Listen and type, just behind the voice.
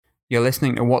You're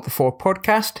listening to What the Fork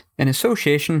podcast in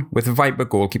association with Viper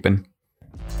Goalkeeping.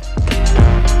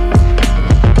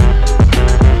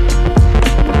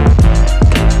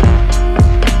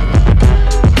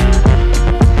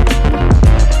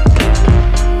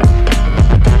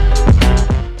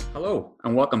 Hello,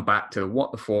 and welcome back to the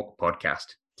What the Fork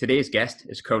podcast. Today's guest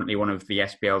is currently one of the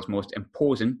SPL's most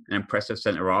imposing and impressive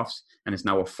centre-halves and is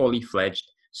now a fully fledged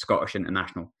Scottish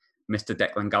international. Mr.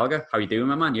 Declan Gallagher, how are you doing,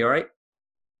 my man? You all right?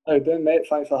 How you doing, mate?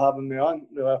 Thanks for having me on.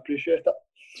 Really appreciate it.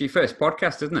 It's your first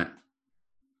podcast, isn't it?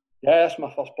 Yeah, it's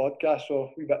my first podcast, so a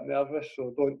wee bit nervous.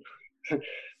 So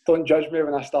don't judge me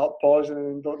when I start pausing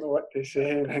and don't know what to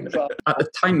say and things like that. At the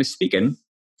time of speaking,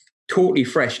 totally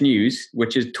fresh news,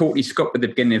 which is totally scupped at the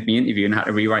beginning of my interview and had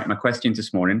to rewrite my questions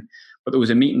this morning. But there was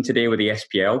a meeting today with the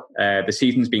SPL. The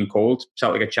season's been called.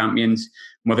 Celtic are champions.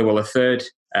 Motherwell are third.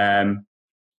 How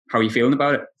are you feeling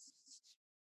about it?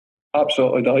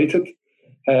 Absolutely delighted.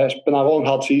 It's been a long,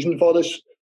 hard season for us.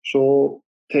 So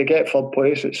to get third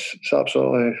place, it's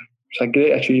a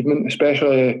great achievement,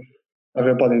 especially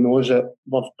everybody knows that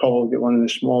we've probably got one of the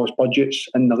smallest budgets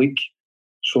in the league.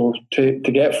 So to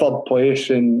get third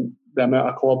place in the amount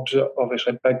of clubs,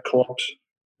 obviously big clubs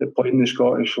that play in the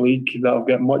Scottish League that have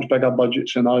got much bigger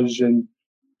budgets than us and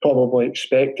probably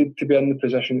expected to be in the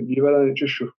position that we were in, it's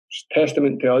just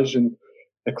testament to us and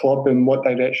the club and what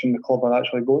direction the club are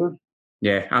actually going in.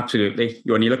 Yeah, absolutely.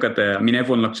 When you look at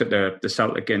everyone looks at the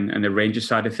Celtic and the Rangers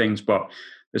side of things, but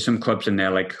there's some clubs in there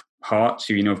like Hearts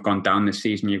who, have gone down this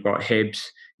season. You've got Hibs.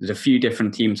 There's a few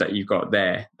different teams that you've got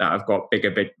there that have got bigger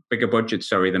budgets,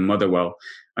 than Motherwell.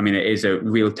 I mean, it is a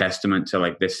real testament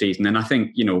to this season. And I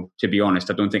think, to be honest,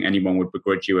 I don't think anyone would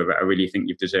begrudge you of it. I really think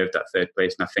you've deserved that third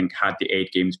place. And I think had the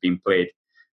 8 games been played,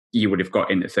 you would have got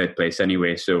into third place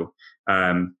anyway. So,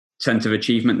 sense of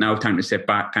achievement now, time to sit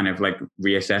back, kind of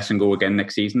reassess and go again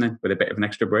next season then with a bit of an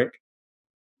extra break?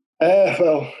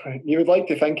 Well, you would like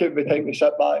to think it would be time to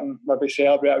sit back and maybe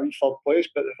celebrate a wee third place,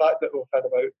 but the fact that we've had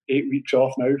about 8 weeks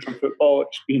off now from football,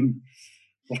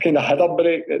 we've kind of had a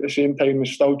break at the same time we're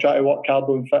still trying to work hard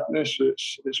on fitness, so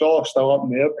it's all still up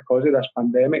in the air because of this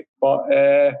pandemic. But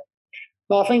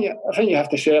no, I think you have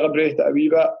to celebrate it a wee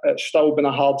bit. It's still been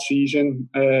a hard season.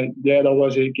 There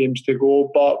was 8 games to go,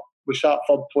 but we sat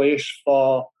third place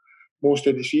for most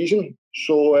of the season,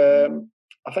 so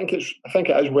I think it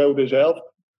is well deserved.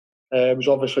 It was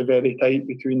obviously very tight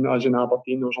between us and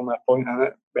Aberdeen. There was only a point in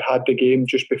it. We had the game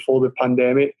just before the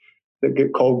pandemic that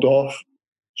got called off,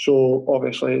 so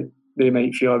obviously they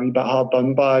might feel a wee bit hard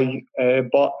done by.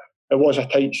 But it was a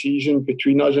tight season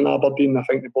between us and Aberdeen. I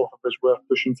think the both of us were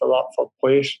pushing for that third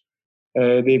place.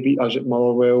 They beat us at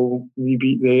Motherwell. We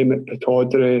beat them at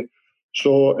Pittodrie.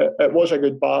 So it was a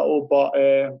good battle, but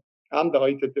I'm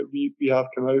delighted that we have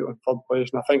come out on third place,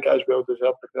 and I think it is well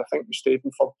deserved because I think we stayed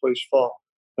in third place for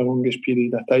the longest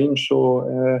period of time.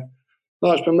 So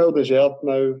no, it's been well deserved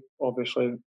now.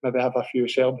 Obviously, maybe have a few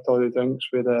celebratory drinks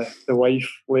with the wife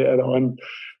later on,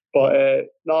 but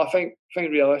no, I think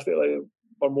realistically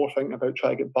we're more thinking about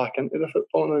trying to get back into the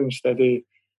football now instead of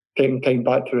taking time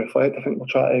back to reflect. I think we'll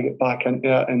try to get back into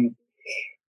it and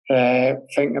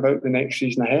thinking about the next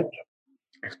season ahead.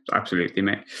 Absolutely,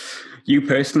 mate. You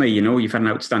personally, you've had an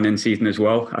outstanding season as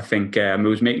well. I think I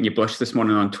was making you blush this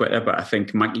morning on Twitter, but I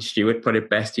think Mikey Stewart put it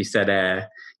best. He said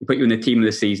he put you in the team of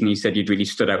the season. He said you'd really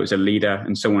stood out as a leader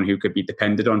and someone who could be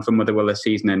depended on for Motherwell this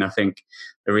season. And I think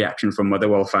the reaction from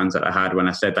Motherwell fans that I had when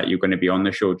I said that you're going to be on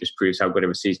the show just proves how good of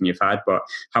a season you've had. But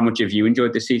how much have you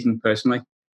enjoyed this season personally?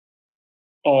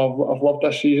 Oh, I've loved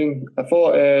this season. I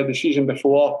thought the season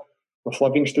before with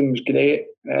Livingston was great.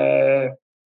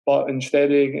 But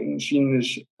instead of getting seen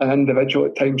as an individual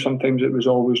at times, sometimes it was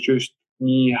always just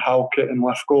me, Halkett and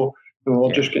Lithgow. We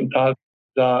were just getting tagged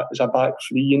as a back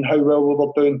three and how well we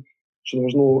were doing. So there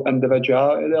was no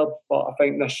individuality there. But I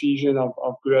think this season I've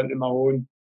grew into my own,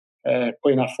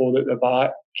 playing a 4 at the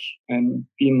back and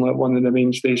being one of the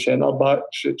mainstay centre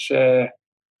backs. It's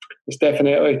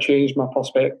definitely changed my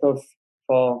perspective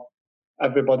for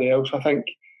everybody else. I think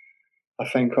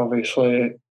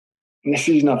obviously the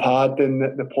season I've had and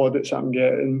the plaudits I'm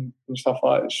getting and stuff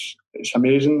like that, it's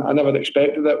amazing. I never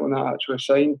expected it when I actually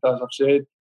signed. As I've said,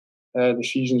 the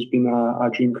season's been a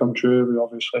dream come true. We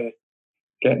obviously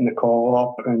getting the call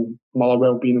up and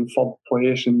Motherwell being in third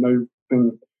place and now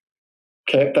being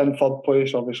kept in third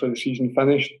place. Obviously the season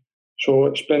finished, so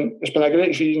it's been a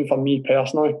great season for me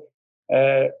personally,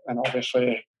 and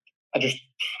obviously I just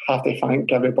have to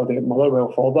thank everybody at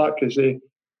Motherwell for that because they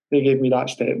gave me that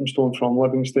stepping stone from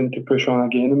Livingston to push on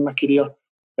again in my career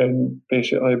and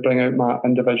basically bring out my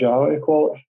individuality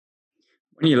quality.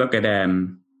 When you look at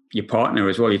your partner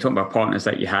as well. You're talking about partners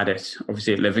that you had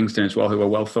obviously at Livingston as well, who were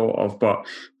well thought of. But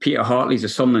Peter Hartley's a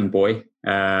Sunderland boy.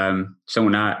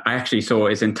 Someone I actually saw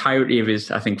his entirety of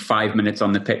his, I think, 5 minutes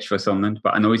on the pitch for Sunderland.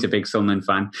 But I know he's a big Sunderland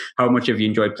fan. How much have you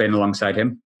enjoyed playing alongside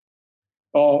him?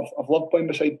 Oh, I've loved playing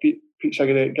beside Pete. Pete's a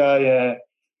great guy.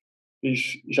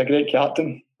 He's a great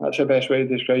captain. That's the best way to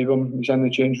describe him. He's in the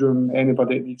change room.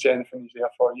 Anybody that needs anything, he's there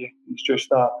for you.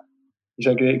 He's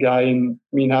a great guy, and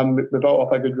me and him, we built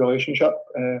up a good relationship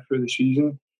through the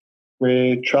season.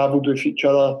 We travelled with each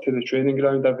other to the training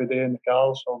ground every day in the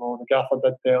cars, although the gaffer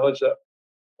did tell us that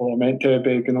we were meant to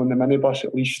be going on the minibus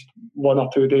at least 1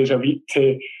 or 2 days a week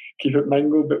to keep it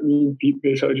mingled, but me and Pete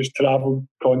basically just travelled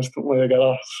constantly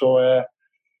together. So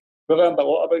we learned a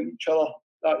lot about each other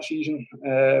that season.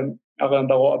 I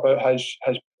learned a lot about his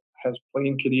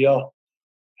playing career,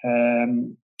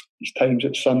 his times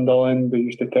at Sunderland. They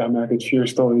used to tell me a good few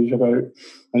stories about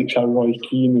like Sir Roy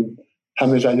Keane and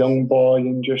him as a young boy,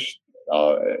 and just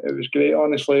it was great,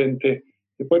 honestly. And to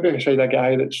play beside a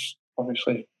guy that's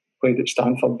obviously played at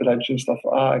Stamford Bridge and stuff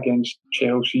like that, against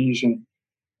Chelsea's, and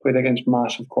played against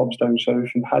massive clubs down south,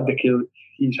 and had the career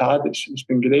he's had, it's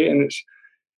been great. And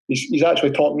he's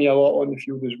actually taught me a lot on the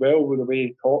field as well, with the way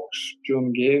he talks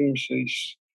during games.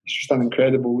 He's just an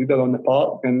incredible leader on the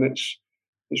park, and it's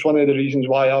one of the reasons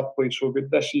why I've played so good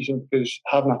this season, because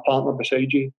having a partner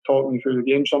beside you talking you through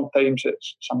the game, sometimes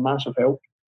it's a massive help.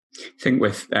 I think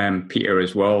with Peter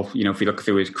as well, if you look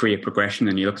through his career progression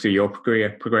and you look through your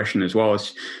career progression as well,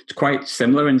 it's quite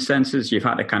similar in senses. You've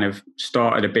had to kind of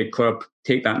start at a big club,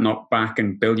 take that knock back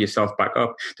and build yourself back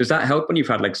up. Does that help when you've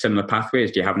had like similar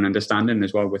pathways? Do you have an understanding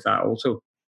as well with that also?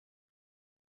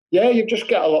 Yeah, you've just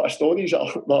got a lot of stories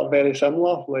that are very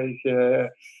similar. Like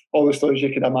all the stories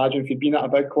you can imagine. If you've been at a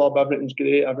big club, everything's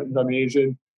great, everything's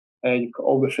amazing. You've got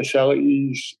all the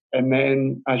facilities, and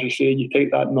then, as you say, you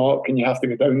take that knock and you have to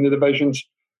go down the divisions.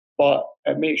 But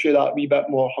it makes you that wee bit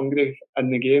more hungry in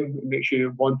the game. It makes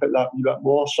you want it that wee bit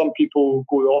more. Some people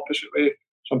go the opposite way.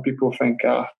 Some people think,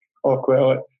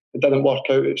 well, it didn't work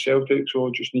out at Celtic, so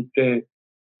I just need to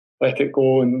let it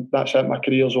go, and that's it, my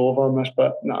career's over on this.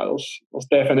 But there's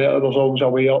always a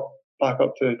way up, back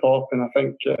up to the top, and I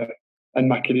think in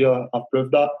my career I've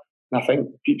proved that, and I think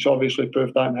Pete's obviously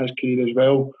proved that in his career as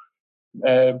well.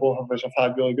 Both of us have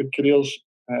had really good careers.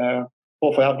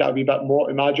 Hopefully I've got a wee bit more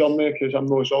to my journey, because I'm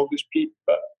not as old as Pete,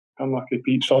 but I'm lucky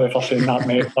Pete. Sorry for saying that,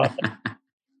 mate. But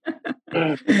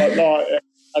no,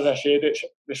 as I said, it's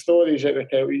the stories that we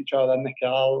tell each other in the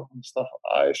car and stuff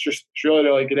like that. It's really,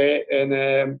 really great.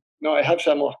 And I have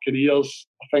similar careers.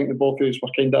 I think the both of us were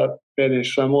kind of very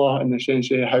similar in the sense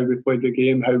of how we played the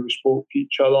game, how we spoke to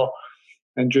each other,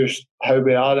 and just how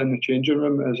we are in the changing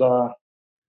room is a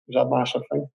massive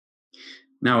thing.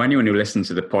 Now, anyone who listens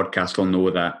to the podcast will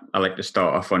know that I like to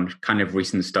start off on kind of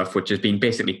recent stuff, which has been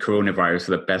basically coronavirus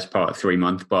for the best part of 3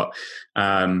 months. But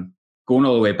going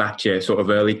all the way back to your sort of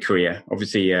early career,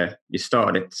 obviously you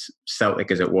started at Celtic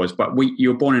as it was, but you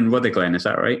were born in Rutherglen, is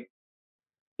that right?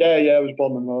 Yeah, I was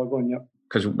born in Rutherglen, yeah.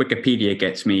 Because Wikipedia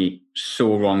gets me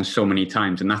so wrong so many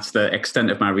times, and that's the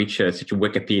extent of my research.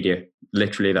 Wikipedia,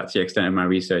 literally, that's the extent of my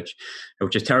research,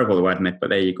 which is terrible to admit, but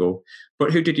there you go.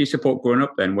 But who did you support growing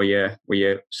up then? Were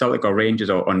you Celtic or Rangers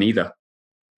or neither?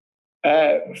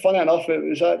 Funny enough, it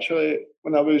was actually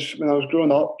when I was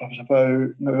growing up, I was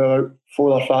about 4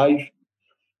 or 5,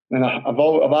 and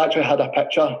I've actually had a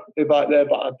picture back there,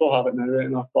 but I don't have it now right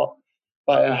enough. But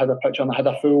back then I had a picture and I had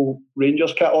a full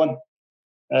Rangers kit on.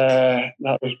 That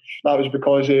was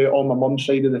because all my mum's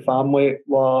side of the family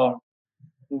were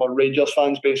Rangers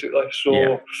fans, basically.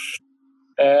 So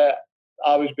yeah.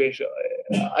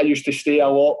 I used to stay a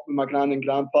lot with my gran and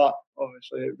grandpa,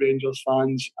 obviously Rangers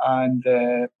fans, and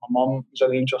my mum was a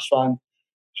Rangers fan.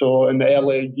 So in the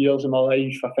early years of my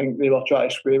life, I think they were trying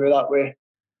to sway me that way.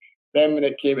 Then when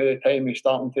it came to the time of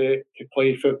starting to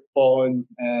play football, and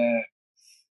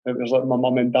it was like my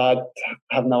mum and dad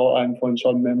having a lot of influence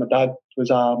on me. My dad was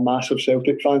a massive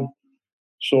Celtic fan,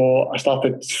 so I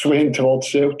started swaying towards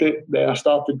Celtic. Then I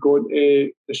started going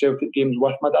to the Celtic games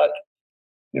with my dad.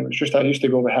 It was just I used to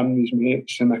go with him and his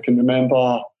mates, and I can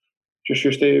remember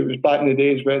it was back in the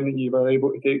days when you were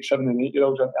able to take 7 and 8 year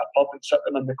olds into a pub and sit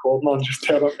them in the corner and just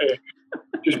tell them to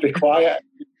just be quiet,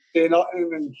 say nothing.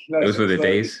 And those were the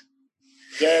days.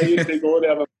 Yeah, I used to go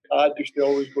there. My dad used to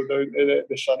always go down to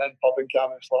the Sun Inn pub in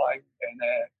Cambuslang, and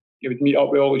he would meet up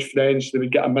with all his friends. They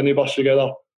would get a minibus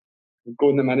together, we'd go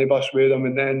in the minibus with them,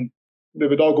 and then they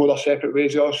would all go their separate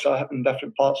ways. They all sat in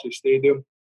different parts of the stadium.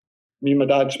 Me and my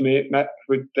dad's mate Mick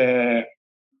would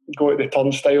go to the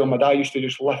turnstile, and my dad used to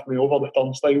just lift me over the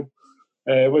turnstile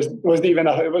It wasn't even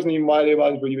one of the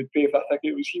ones where you would pay for a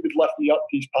ticket. It was he would lift me up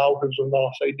to his pal who was on the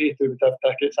other side. They two would have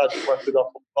tickets. I just lifted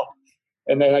up,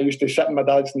 and then I used to sit in my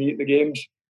dad's knee at the games.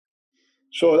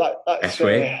 So that's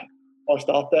where I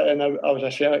started, and I was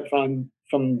a Celtic fan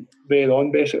from there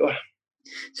on, basically.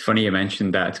 It's funny you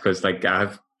mentioned that because like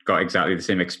I've got exactly the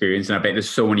same experience, and I bet there's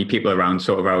so many people around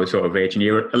sort of our sort of age, and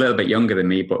you're a little bit younger than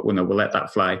me, but we'll let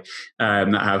that fly,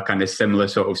 that have kind of similar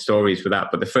sort of stories with that.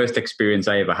 But the first experience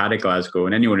I ever had at Glasgow,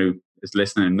 and anyone who is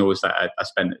listening knows that I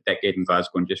spent a decade in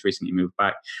Glasgow and just recently moved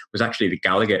back, was actually the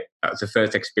Gallowgate. That was the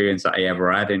first experience that I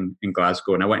ever had in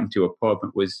Glasgow, and I went into a pub. I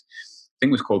think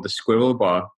it was called the Squirrel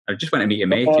Bar. I just went to meet a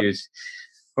mate who's...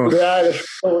 Yeah, the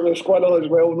Squirrel is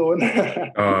well known.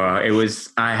 It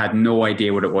was. I had no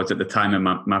idea what it was at the time,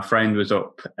 and my friend was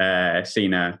up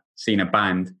seeing a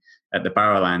band at the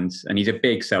Barrowlands, and he's a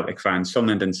big Celtic fan,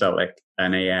 Sunderland and Celtic,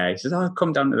 and he says, "Oh,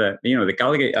 come down to the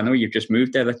Gallowgate. I know you've just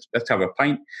moved there. Let's have a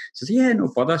pint." I says, "Yeah, no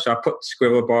bother." So I put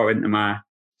Squirrel Bar in my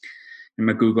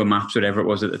Google Maps, whatever it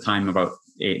was at the time, about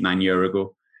 8-9 years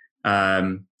ago.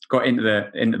 Got into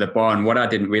the bar, and what I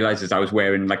didn't realise is I was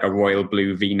wearing like a royal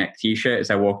blue V-neck T-shirt as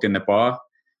I walked in the bar,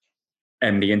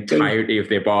 and the entirety of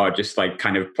the bar just like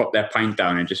kind of put their pint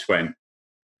down and just went.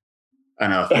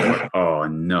 And I thought, oh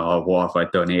no, what have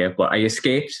I done here? But I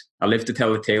escaped. I lived to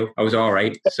tell the tale. I was all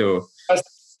right. So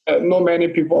not many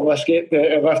people have escaped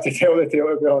it. I have to tell the tale,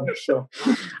 to be honest. So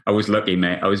I was lucky,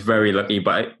 mate. I was very lucky.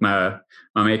 But my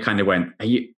mate kind of went,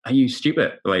 "Are you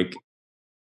stupid? Like,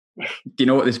 do you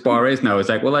know what this bar is now?" I was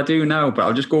like, "Well, I do now, but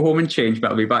I'll just go home and change,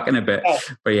 but I'll be back in a bit."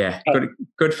 But yeah,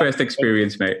 good first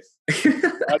experience, mate.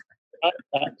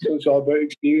 So it's all about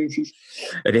experiences.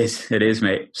 It is,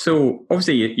 mate. So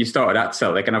obviously you started at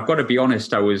Celtic, and I've got to be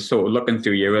honest, I was sort of looking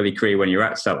through your early career when you were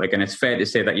at Celtic, and it's fair to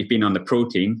say that you've been on the pro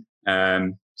team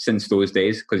since those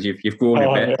days because you've grown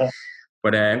a bit. Yeah.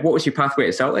 But what was your pathway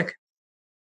to Celtic?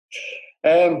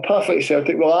 Pathway to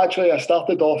Celtic. Well, actually, I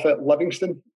started off at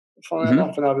Livingston. Funny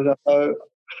enough, and I was about,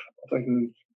 I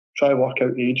can try to work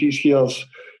out the ages here. It's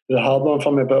a hard one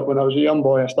for me, but when I was a young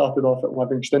boy, I started off at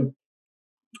Livingston.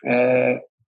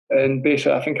 And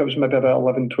basically, I think I was maybe about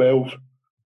 11, 12,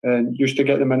 and used to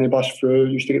get the minibus through,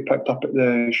 used to get picked up at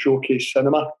the Showcase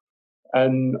Cinema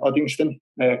in Uddingston,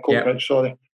 Coatbridge,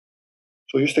 sorry.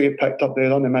 So I used to get picked up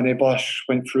there on the minibus,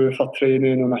 went through for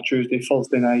training on a Tuesday,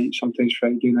 Thursday night, sometimes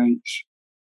Friday nights.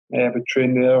 Would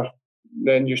train there.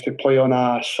 Then used to play on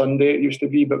a Sunday, it used to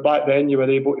be, but back then you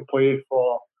were able to play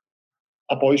for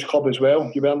a boys' club as well.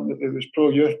 You weren't, it was pro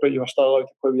youth, but you were still allowed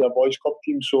to play with your boys' club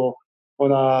team. So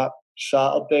on a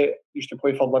Saturday, I used to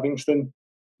play for Livingston,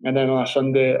 and then on a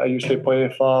Sunday, I used to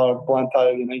play for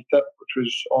Blantyre United, which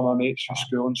was all my mates in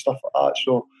school and stuff like that.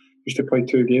 So I used to play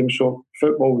 2 games, so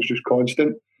football was just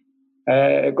constant.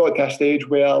 It got to a stage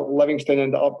where Livingston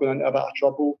ended up going into a bit of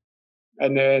trouble,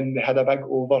 and then they had a big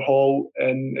overhaul,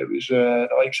 and it was the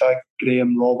likes of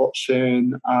Graham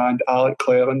Robertson and Alec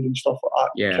Cleland and stuff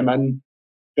like that came in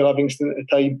to Livingston at the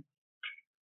time.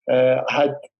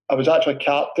 I was actually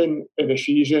captain of the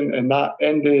season, and that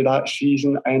end of that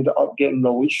season, I ended up getting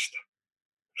released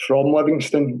from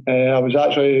Livingston. I was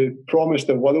actually promised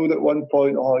the world at one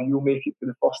point. "Oh, you'll make it to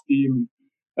the first team.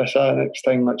 This, next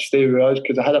time, let's stay with us."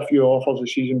 Because I had a few offers the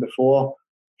season before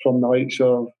from the likes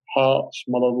of Hearts,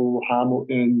 Motherwell,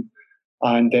 Hamilton,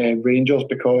 and Rangers,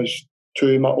 because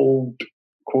 2 of my old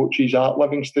coaches at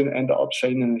Livingston ended up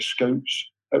signing as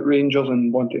scouts at Rangers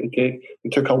and wanted to take. They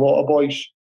took a lot of boys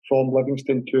from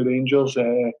Livingston to Rangers.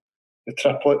 The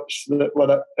triplets that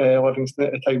were at Livingston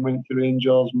at the time went to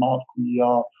Rangers. Mark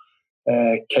Weir,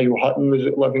 Kyle Hutton was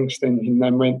at Livingston and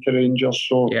then went to Rangers.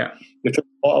 So they took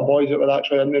a lot of boys that were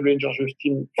actually in the Rangers youth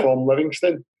team from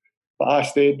Livingston. But I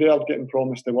stayed there getting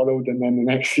promised the world, and then the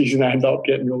next season I ended up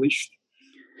getting released.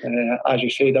 As you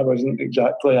said, I wasn't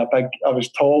exactly I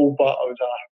was tall, but I was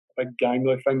a big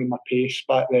gangly thing, and my pace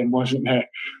back then wasn't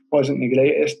the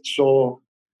greatest. So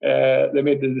they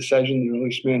made the decision to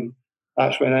release me, and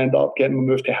that's when I ended up getting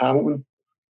moved to Hamilton.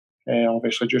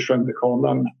 Obviously, just round the corner.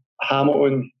 And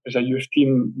Hamilton, as a youth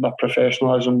team, their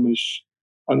professionalism was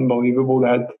unbelievable. They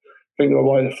had, I think they were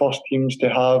one of the first teams to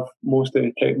have most of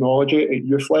the technology at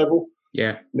youth level.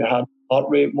 Yeah, they had heart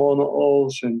rate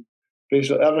monitors and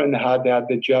basically everything they had. They had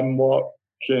the gym work,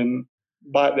 and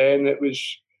back then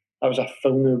I was a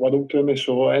full new world to me.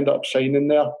 So I ended up signing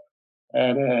there,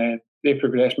 and they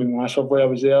progressed me massively. I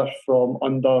was there from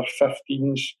under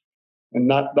 15s, and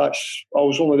that's I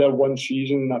was only there one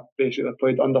season. I basically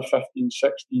played under 15s,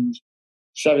 16s,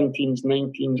 17s,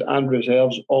 19s, and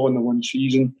reserves all in the one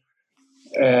season.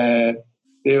 They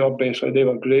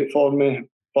were great for me,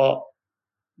 but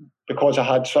because I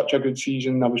had such a good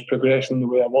season, I was progressing the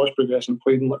way I was progressing,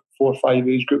 playing like 4 or 5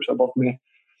 age groups above me.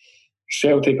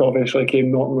 Celtic obviously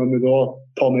came knocking on the door.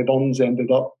 Tommy Burns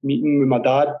ended up meeting with my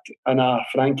dad in a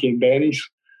Frankie and Benny's.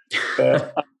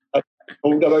 But I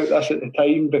told about this at the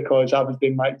time because I was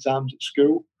doing my exams at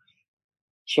school.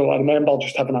 So I remember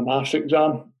just having a maths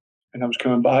exam, and I was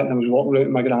coming back and I was walking around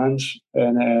with my grands,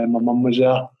 and my mum was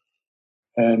there.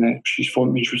 And she's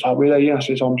phoned me, she was like, "Where are you?" I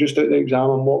says, "I'm just at the exam,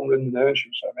 I'm walking around now." She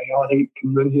was like, "Right, all right,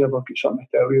 come round here, I've got something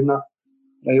to tell you." And that.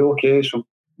 Right, okay. So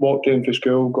walked down to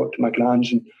school, got to my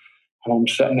grands, and I'm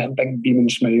sitting there, big beaming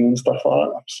smile and stuff like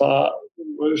that. I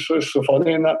was like, "What's so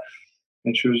funny in that?"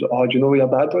 And she was like, "Oh, do you know where your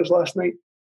dad was last night?"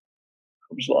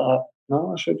 I was like,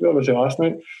 "No." I said, "Where was he last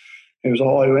night?" He was like,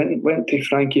 "Oh, I went to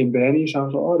Frankie and Benny's." I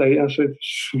was like, "All right." I said,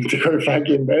 "To go to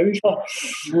Frankie and Benny's for?"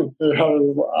 I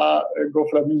was like, "Go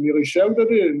for a meal nearly sell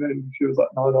today." And then she was like,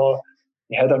 No,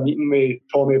 he had a meeting with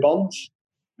Tommy Burns.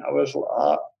 I was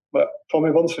like, "But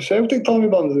Tommy Burns for Celtic, Tommy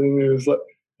Burns?" And he was like,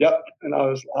 "Yep." And I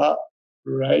was like,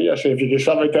 "Right." I said, "If you get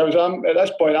somebody tells him," at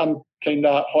this point, I'm kind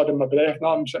of holding my breath now.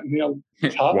 I'm sitting here,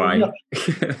 it's happening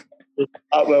here.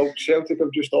 Well, Celtic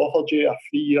have just offered you a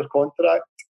 3-year contract.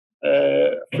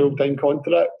 Full-time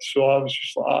contract, so I was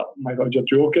just like, "Oh my God, you're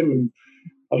joking." And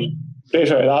I was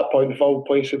basically at that point, the whole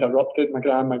place had erupted. My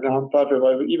grandpa,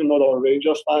 everybody, even though they were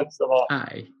Rangers fans, they were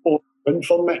open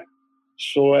for me.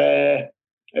 So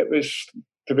it was,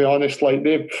 to be honest, like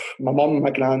my mum, my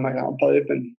grandpa have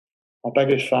been my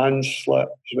biggest fans, like,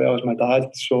 as well as my dad.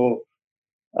 So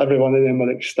every one of them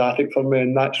were ecstatic for me,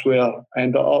 and that's where I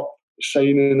ended up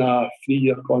signing a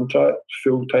 3-year contract,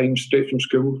 full time, straight from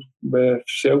school with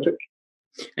Celtic.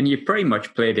 And you pretty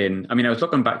much played in. I mean, I was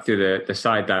looking back through the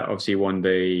side that obviously won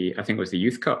I think it was the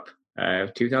Youth Cup,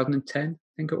 2010.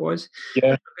 I think it was.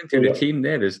 Yeah. Looking through the team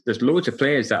there, there's loads of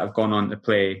players that have gone on to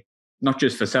play, not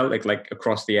just for Celtic, like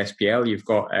across the SPL. You've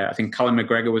got, I think Callum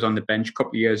McGregor was on the bench a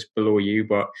couple of years below you,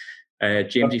 but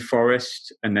Jamesy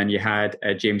Forrest, and then you had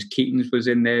James Keatons was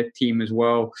in their team as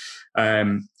well.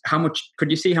 How much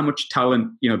could you see how much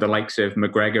talent the likes of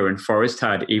McGregor and Forrest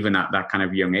had even at that kind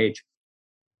of young age?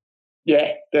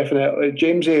 Yeah, definitely.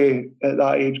 Jamesy at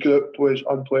that age group was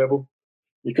unplayable.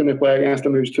 You couldn't play against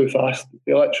him; he was too fast.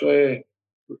 He literally,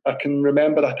 I can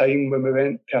remember a time when we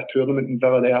went to a tournament in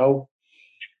Villarreal,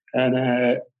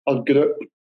 and our group.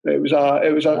 It was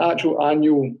an actual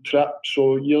annual trip.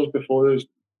 So years before, those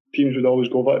teams would always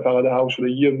go over to Villarreal. So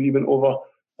the year we went over,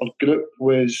 our group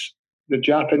was the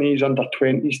Japanese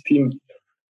under-20s team,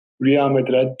 Real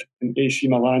Madrid and AC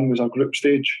Milan was our group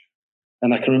stage.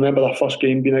 And I can remember the first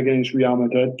game being against Real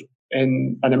Madrid.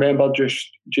 And I remember just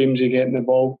Jamesy getting the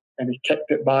ball and he kicked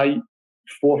it by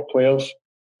 4 players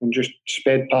and just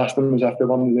sped past them as if they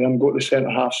weren't there and got the centre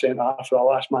half for a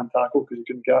last man tackle because he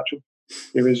couldn't catch him.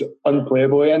 He was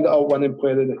unplayable. He ended up winning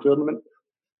player of the tournament.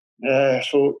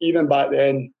 So even back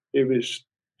then, he was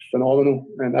phenomenal,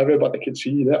 and everybody could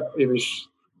see that he was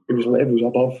levels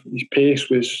above. His pace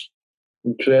was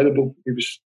incredible. It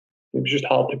was just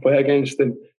hard to play against,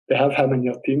 and to have him in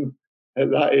your team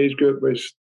at that age group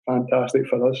was fantastic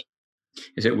for us.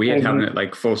 Is it weird having it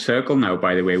like full circle now,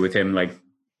 by the way, with him, like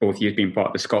both you've been part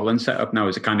of the Scotland setup now?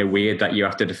 Is it kind of weird that you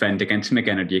have to defend against him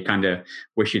again, or do you kind of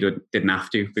wish you didn't have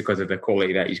to because of the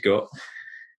quality that he's got?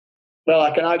 Well,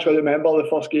 I can actually remember the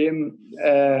first game.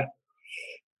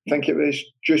 I think it was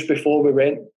just before we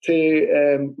went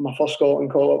to my first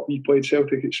Scotland call-up. We played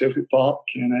Celtic at Celtic Park,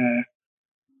 and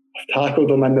I've tackled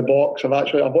him in the box.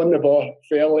 I've won the ball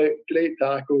fairly, great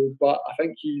tackle, but I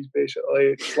think he's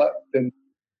basically slipped and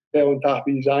fell on top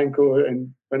of his ankle.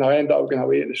 And when I ended up going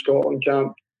away to the Scotland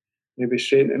camp, he was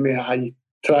saying to me, "How you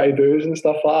try to do and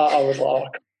stuff like that." I was like,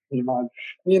 "Oh, man."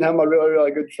 Me and him are really,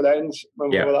 really good friends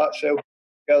when we were at Celtic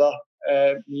together.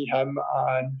 Me, him,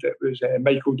 and it was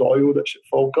Michael Doyle that's at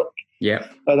Falkirk. Yeah.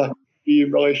 Had a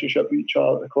relationship with each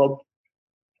other at the club.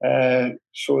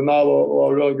 So now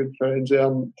we're really good friends there.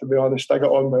 And to be honest, I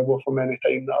got on well with him any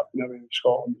time that I've been away in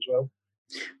Scotland as well.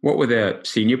 What were the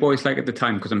senior boys like at the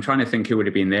time? Because I'm trying to think who would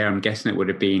have been there. I'm guessing it would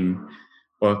have been,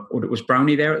 well, was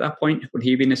Brownie there at that point? Would he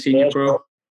have been a senior pro?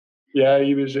 Yeah,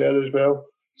 he was there as well.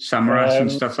 Samaras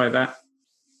and stuff like that?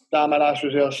 Samaras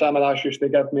was there. Samaras used to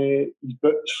give me his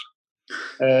boots.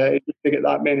 He used to get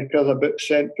that many pairs of boots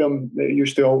sent to him. He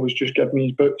used to always just give me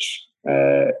his boots.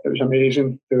 It was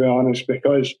amazing, to be honest,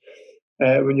 because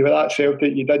when you were at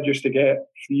Celtic, you did used to get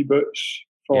free boots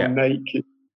from Nike.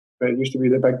 It used to be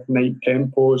the big Nike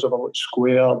Tempos of a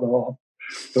square,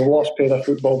 the worst pair of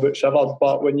football boots ever.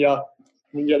 But when you're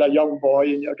a young boy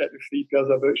and you're getting 3 pairs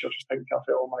of boots, you're just thinking,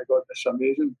 "Oh my God, this is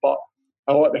amazing." But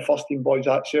a lot of the first team boys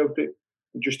at Celtic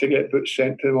just to get boots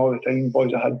sent to them all the time.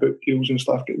 Boys that had boot deals and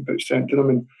stuff getting boots sent to them,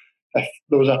 and if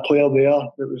there was a player there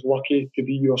that was lucky to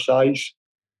be your size,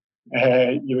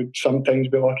 you would sometimes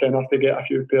be lucky enough to get a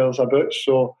few pairs of boots.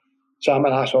 So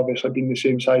Samaras, obviously being the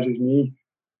same size as me,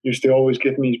 used to always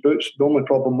give me his boots. The only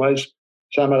problem was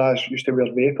Samaras used to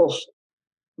wear Vapors.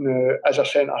 Now, as a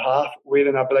centre half,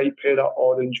 wearing a bright pair of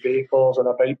orange Vapors and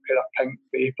a bright pair of pink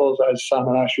Vapors, as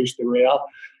Samaras used to wear,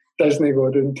 doesn't go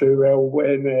down too well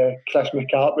when Chris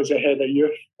McCart was the head of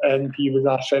youth and he was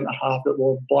a centre half that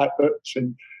wore black boots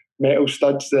and metal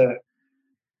studs that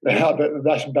about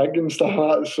this big and stuff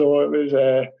like that. So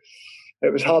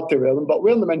it was hard to wear them, but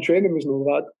wearing them in training was no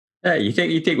bad. Yeah, you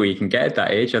take what you can get at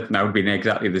that age. I think that would be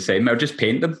exactly the same. I'll just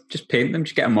paint them. Just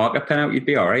get a marker pen out. You'd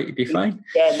be all right. You'd be fine.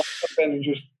 Yeah, marker pen and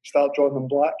just start drawing them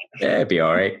black. Yeah, it'd be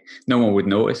all right. No one would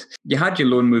notice. You had your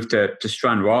loan move to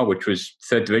Stranraer, which was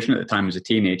third division at the time as a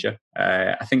teenager.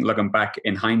 I think looking back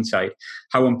in hindsight,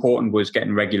 how important was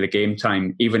getting regular game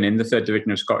time, even in the third division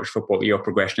of Scottish football, to your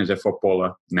progression as a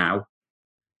footballer now?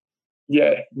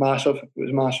 Yeah, massive. It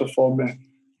was massive for me.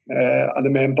 I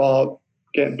remember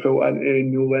getting pulled into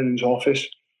Neil Lennon's office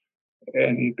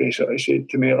and he basically said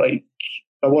to me, like,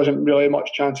 there wasn't really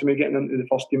much chance of me getting into the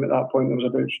first team at that point. There was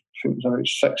about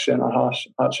 6 centre-halves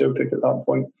at Celtic at that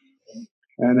point.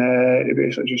 And he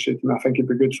basically just said to me, I think it'd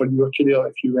be good for your career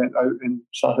if you went out and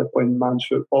started playing man's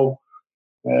football.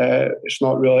 It's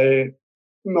not really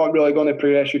going to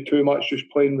progress you too much, just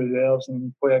playing reserves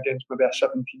and play against maybe a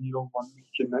 17-year-old 1 week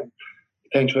and then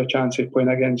potentially a chance of playing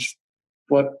against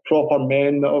proper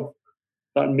men that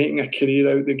are making a career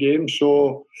out of the game.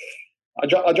 So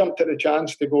I jumped at the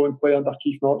chance to go and play under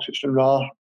Keith Knox at Stranraer,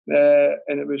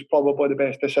 and it was probably the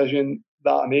best decision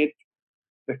that I made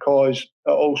because it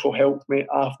also helped me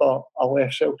after I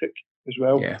left Celtic as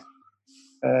well. Yeah.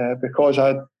 Because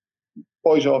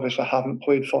boys obviously haven't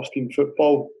played first team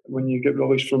football. When you get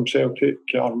released from Celtic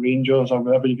or Rangers or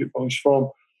wherever you get released from,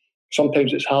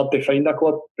 sometimes it's hard to find a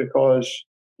club because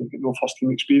you've got no first team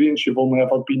experience. You've only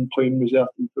ever been playing reserve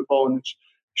team football, and it's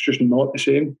just not the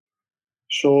same.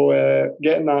 So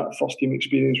getting that first team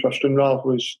experience with Stranraer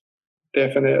was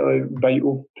definitely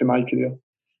vital to my career.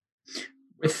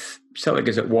 With Celtic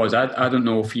as it was, I don't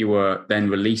know if you were then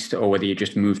released or whether you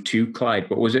just moved to Clyde,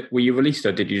 but were you released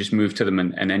or did you just move to them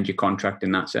and end your contract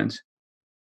in that sense?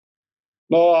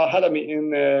 No, I had a meeting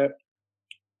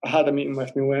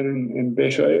with Neil Lennon and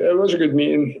basically it was a good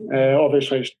meeting.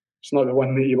 Obviously it's not the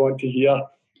one that you want to hear,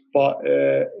 but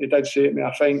he did say to me,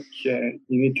 I think you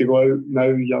need to go out now.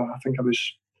 I think I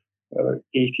was about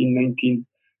 18, 19.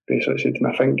 Basically said to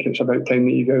me, I think it's about time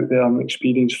that you go out there and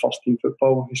experience first team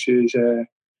football. He says,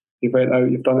 you've went out,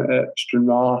 you've done it at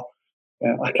Stranraer.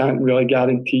 I can't really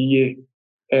guarantee you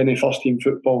any first team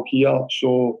football here,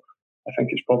 so I think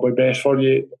it's probably best for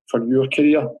you, for your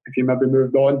career, if you maybe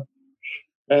moved on.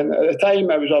 And at the time,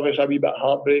 it was obviously a wee bit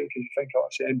heartbreaking because you think, oh,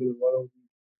 it's the end of the world,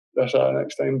 this, that,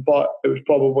 next time. But it was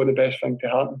probably the best thing to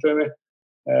happen to me.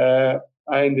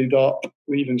 I ended up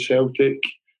leaving Celtic,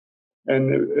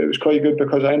 and it was quite good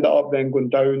because I ended up then going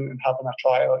down and having a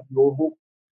trial at Yeovil.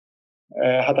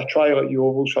 I had a trial at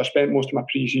Yeovil, so I spent most of my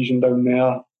pre-season down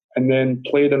there, and then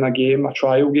played in a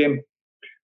trial game,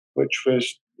 which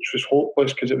was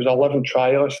hopeless because it was 11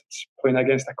 trialists playing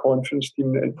against a conference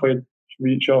team that had played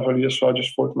with each other for years. So I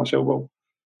just thought to myself, well,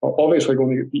 we're obviously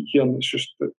going to get beat here, and it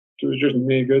was just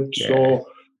no good. Yeah. So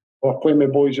I was playing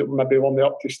with boys that maybe weren't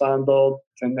up to standard,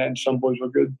 and then some boys were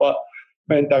good. But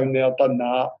went down there, done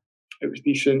that. It was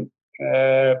decent,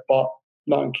 but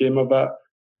nothing came of it.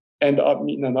 Ended up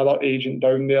meeting another agent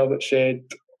down there that said,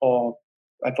 oh,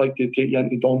 I'd like to take you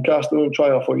into Doncaster on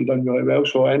trial. I thought you'd done really well.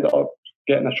 So I ended up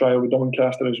getting a trial with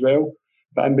Doncaster as well.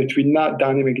 But in between that,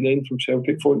 Danny McGrain from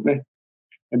Celtic phoned me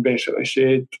and basically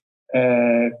said,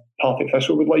 Partick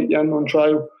Thistle would like you in on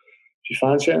trial. Do you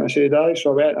fancy it? And I said, aye.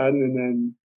 So I went in, and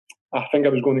then I think I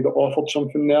was going to get offered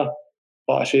something there.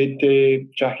 But I said to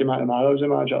Jackie McNamara, was the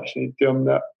manager, I said to him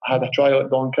that I had a trial at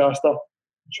Doncaster,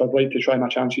 so I'd like to try my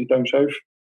chances down south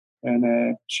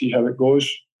and see how it goes.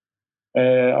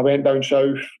 I went down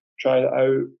south, tried it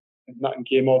out, and nothing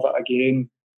came of it again.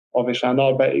 Obviously,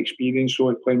 another bit of experience,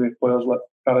 so playing with players like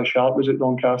Billy Sharp was at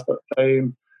Doncaster at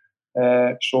the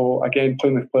time. So again,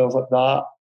 playing with players like that,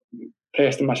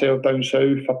 testing myself down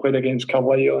south. I played against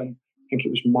Carlisle and I think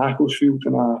it was Macclesfield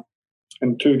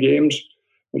in 2 games,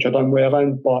 which I done well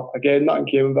in. But again, nothing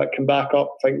came of it. Came back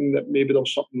up thinking that maybe there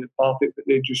was something at Partick, that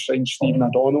they just signed Stephen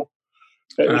O'Donnell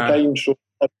at the time, so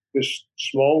it was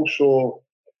small. So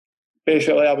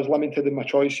basically, I was limited in my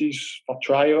choices for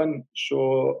trialling.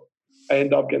 So I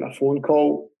ended up getting a phone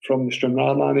call from the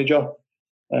Stranraer manager,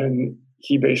 and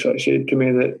he basically said to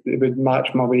me that they would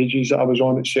match my wages that I was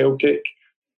on at Celtic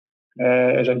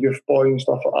as a youth boy and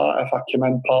stuff like that if I came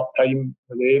in part-time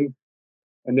with them.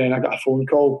 And then I got a phone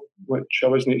call, which I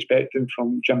wasn't expecting,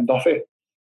 from Jim Duffy.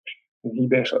 And he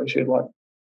basically said, like,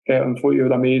 Declan, thought you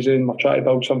were amazing. We're trying to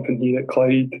build something here at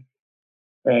Clyde.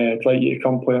 I'd like you to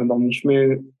come play underneath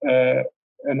me.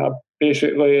 And I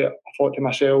thought to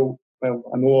myself, well,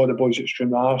 I know all the boys at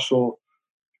Stranraer, so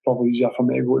it's probably easier for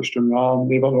me to go to Stranraer.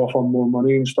 They were offering more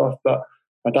money and stuff. But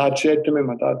my dad said to me,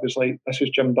 my dad was like, this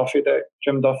is Jim Duffy.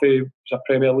 Jim Duffy was a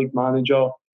Premier League manager,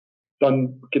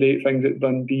 done great things at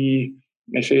Dundee.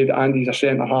 He said, Andy's a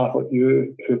centre-half like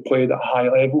you who played at a high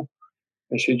level.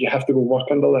 He said, you have to go work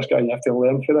under this guy. You have to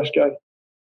learn for this guy.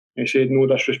 He said, no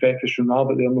disrespect to Stranraer,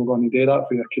 but they're not going to do that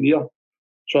for your career.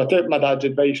 So I took my dad's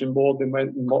advice on board and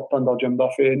went and worked under Jim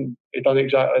Duffy, and he done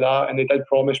exactly that. And he did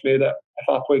promise me that if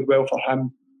I played well for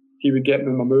him, he would get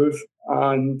me my move.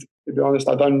 And to be honest,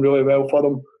 I done really well for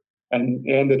him, and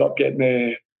he ended up getting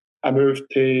me a move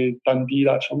to Dundee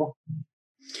that summer.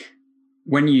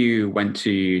 When you went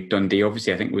to Dundee,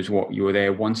 obviously, I think it was you were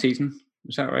there one season.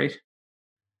 Was that right?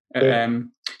 Yeah.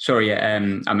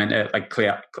 I meant like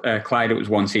Clyde. It was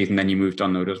one season, then you moved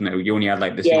on, though, doesn't it? You only had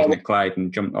like the season at Clyde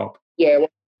and jumped up. Yeah, well,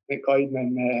 at Clyde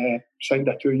and then signed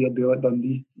a 2-year deal at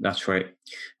Dundee. That's right.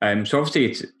 So obviously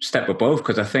it's a step above,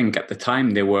 because I think at the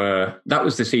time that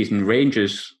was the season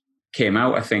Rangers came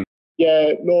out, I think.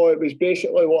 Yeah, no, it was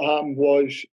basically what happened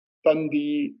was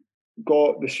Dundee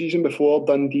got, the season before,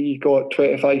 Dundee got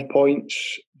 25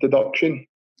 points deduction,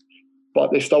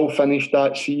 but they still finished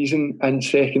that season in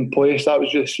second place. That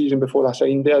was just the season before I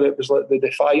signed there. It was like the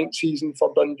defiant season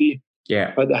for Dundee.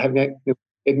 Yeah. But they had the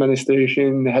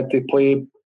administration, they had to play,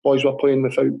 boys were playing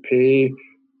without pay.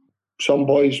 Some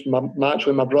boys,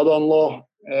 actually my brother-in-law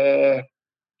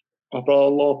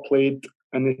played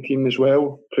in the team as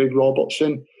well, Craig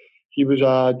Robertson. He was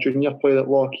a junior player at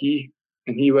Lockheed,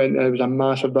 and he was a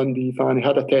massive Dundee fan. He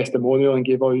had a testimonial and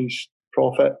gave all his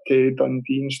profit to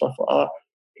Dundee and stuff like that,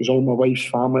 because all my wife's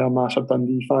family are massive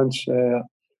Dundee fans. Her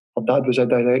dad was a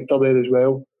director there as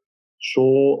well.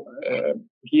 So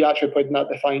he actually played in that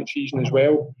defiant season as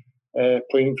well,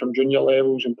 playing from junior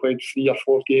levels, and played 3 or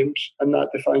 4 games in that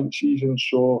defiant season.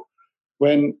 So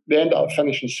when they ended up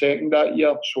finishing second that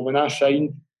year, so when I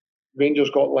signed, Rangers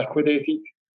got liquidated,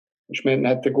 which meant they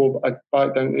had to go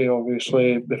back down to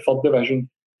obviously the 3rd division.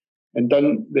 And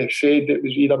then they said it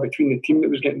was either between the team that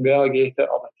was getting relegated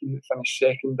or the team that finished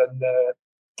second in the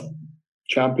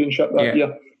championship that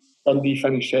year. Dundee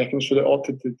finished second, so they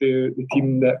opted to do the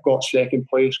team that got second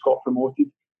place got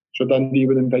promoted. So Dundee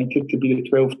were invited to be the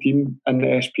 12th team in the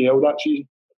SPL that season.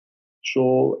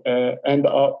 So ended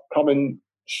up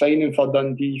signing for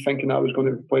Dundee, thinking I was going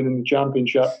to be playing in the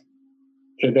championship,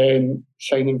 to then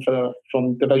signing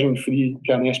from Division 3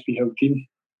 to an SPL team.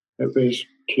 It was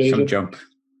crazy. Some jump.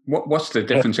 What's the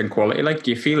difference in quality like?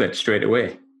 Do you feel it straight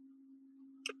away?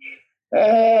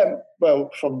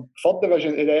 Well, from 3rd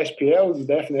division to the SPL, you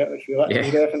definitely feel it. Yeah.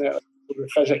 You definitely feel the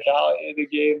physicality of the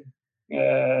game.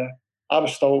 I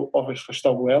was still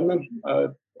learning,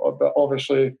 but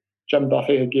obviously Jim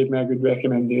Duffy gave me a good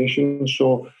recommendation.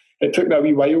 So it took me a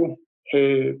wee while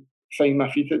to find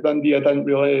my feet at Dundee. I didn't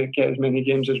really get as many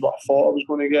games as what I thought I was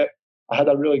going to get. I had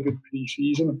a really good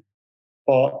pre-season,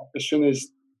 but as soon as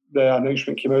the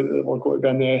announcement came out that we were going to be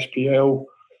in the SPL,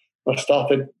 there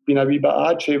started being a wee bit,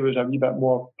 I'd say it was a wee bit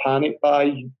more panic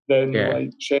buy than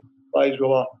like second buys. We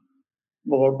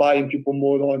were buying people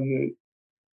more on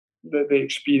the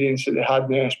experience that they had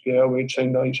in the SPL. We'd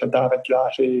signed like David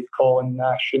Grassi, Colin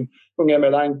Nash, and don't get me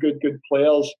wrong, good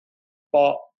players,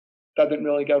 but didn't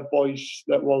really give boys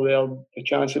that were there the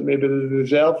chance that maybe they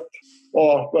deserved.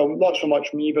 Or, well, not so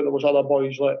much me, but there was other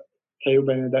boys like Kyle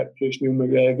Benedictus, Neil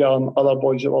McGregor, and other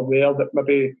boys that were there that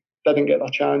maybe didn't get their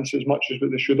chance as much as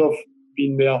what they should have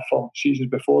been there for seasons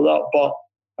before that. But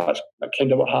that's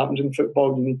kind of what happens in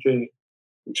football. You need to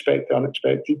expect the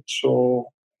unexpected.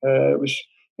 So it was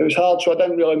hard. So I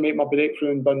didn't really make my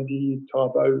breakthrough in Dundee until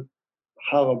about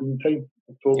Halloween time,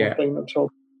 October time. That's all.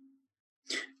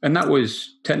 And that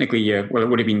was technically it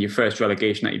would have been your first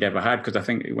relegation that you'd ever had, because I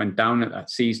think it went down at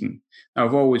that season. Now,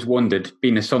 I've always wondered,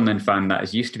 being a Sunderland fan that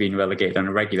is used to being relegated on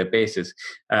a regular basis,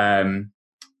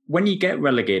 when you get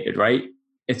relegated, right,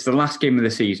 it's the last game of the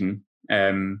season,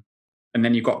 and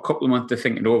then you've got a couple of months to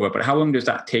think it over. But how long does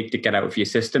that take to get out of your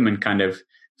system and kind of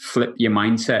flip your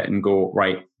mindset and go,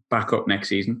 right, back up next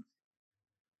season?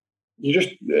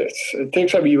 It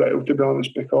takes a wee while, to be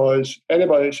honest, because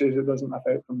anybody that says it doesn't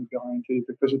affect them will be lying to you,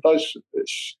 because it does.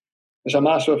 It's a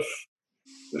massive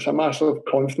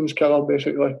confidence killer,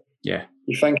 basically. Yeah.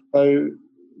 You think about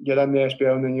you're in the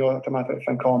SPL and then you automatically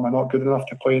think, oh, am I not good enough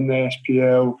to play in the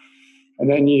SPL? And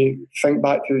then you think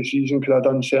back to the season, could I have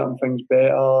done certain things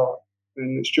better?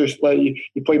 And it's just like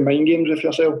you play mind games with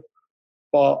yourself.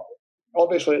 But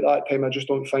obviously at that time, I just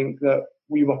don't think that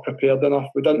we were prepared enough.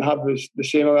 We didn't have the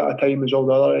same amount of time as all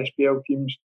the other SPL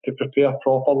teams to prepare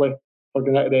properly for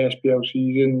going into the SPL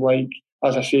season. Like,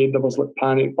 as I said, there was like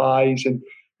panic buys and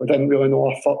we didn't really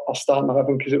know our starting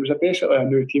 11 because it was basically a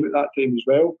new team at that time as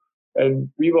well. And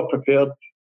we were prepared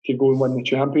to go and win the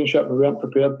championship. We weren't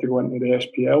prepared to go into the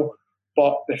SPL.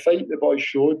 But the fight the boys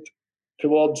showed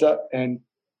towards it, and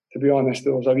to be honest,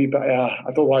 there was a wee bit of,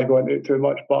 I don't want to go into it too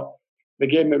much, but the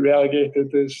game that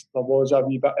relegated us, there was a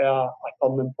wee bit of a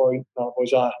turning point. There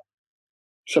was a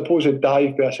supposed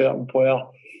dive by a certain player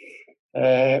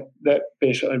that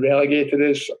basically relegated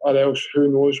us, or else who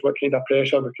knows what kind of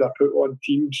pressure we could have put on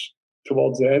teams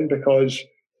towards the end, because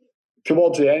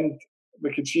towards the end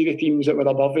we could see the teams that were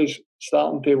above us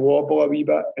starting to wobble a wee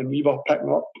bit, and we were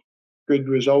picking up good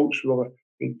results.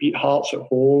 We beat Hearts at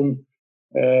home,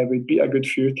 we beat a good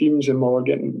few teams, and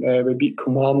we beat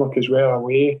Kilmarnock as well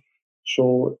away.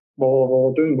 So we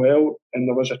were doing well, and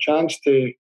there was a chance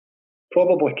to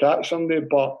probably catch somebody,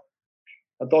 but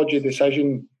a dodgy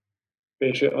decision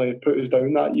basically put us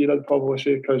down that year, I'd probably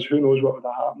say, because who knows what would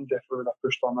have happened if we would have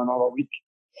pushed on another week.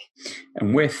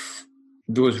 And with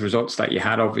those results that you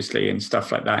had, obviously, and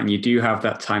stuff like that, and you do have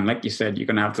that time, like you said, you're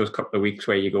going to have those couple of weeks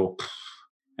where you go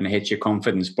and it hits your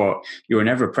confidence, but you were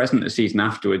never present the season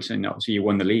afterwards, and obviously you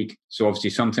won the league. So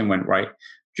obviously something went right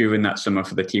during that summer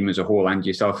for the team as a whole and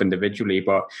yourself individually.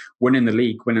 But winning the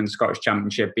league, winning the Scottish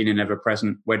Championship, being an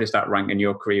ever-present, where does that rank in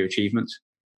your career achievements?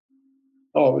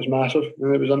 Oh, it was massive.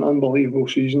 And it was an unbelievable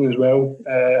season as well.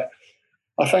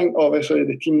 I think, obviously,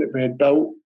 the team that we had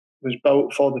built was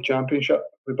built for the championship.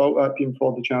 We built that team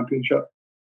for the championship.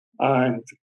 And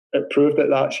it proved it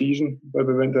that season where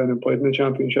we went down and played in the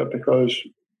championship, because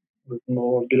we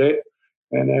were great.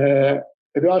 And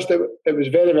to be honest, it was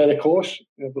very, very close.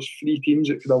 There was 3 teams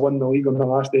that could have won the league on the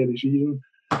last day of the season.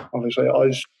 Obviously,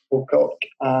 us, Falkirk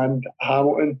and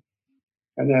Hamilton.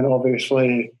 And then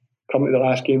obviously, come to the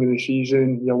last game of the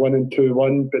season, you're winning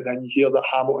 2-1, but then you hear that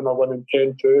Hamilton are winning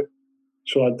 10-2.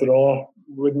 So a draw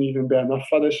wouldn't even be enough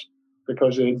for us,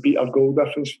 because they beat our goal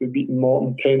difference. We beat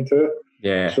Morton 10-2.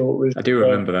 Yeah, so it was, I do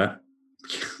remember that.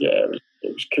 Yeah,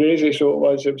 it was crazy. So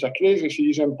it was a crazy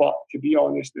season, but to be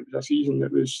honest, it was a season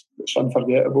that's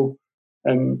unforgettable.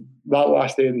 And that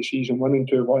last day of the season, winning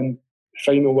 2-1, the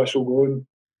final whistle going,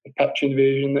 the pitch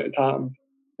invasion that had happened,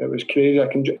 it was crazy.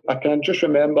 I can just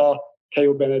remember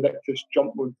Kyle Benedictus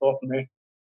jumped on top of me.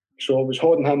 So I was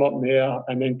holding him up in the air,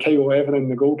 and then Kyle Everin,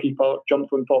 the goalkeeper,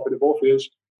 jumped on top of the both of us.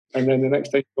 And then the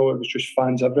next thing you know, it was just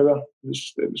fans everywhere.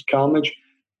 It was carnage.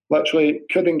 Literally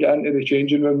couldn't get into the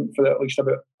changing room for at least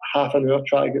about half an hour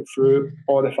trying to get through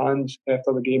all the fans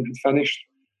after the game had finished.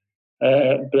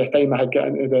 By the time I had got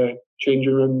into the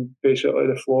changing room, basically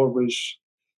the floor was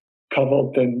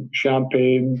covered in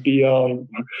champagne, beer,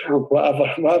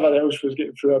 whatever else was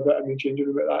getting through a bit in the changing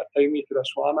room at that time. You could have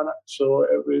swam in it. So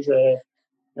it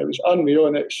was unreal,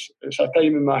 and it's a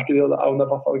time in my career that I'll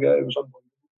never forget. It was unbelievable.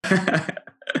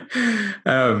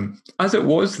 As it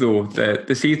was, though,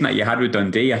 the season that you had with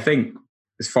Dundee, I think,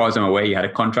 as far as I'm aware, you had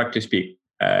a contract dispute,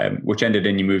 which ended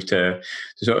in you moved to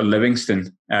sort of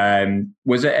Livingston.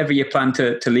 Was it ever your plan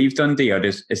to leave Dundee, or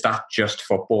is that just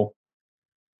football?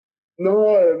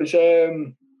 No, it was,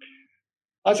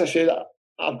 as I said,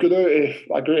 I grew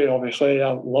out of, obviously,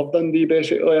 I love Dundee,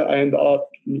 basically. I ended up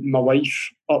meeting my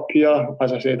wife up here.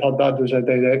 As I said, her dad was a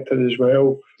director as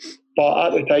well. But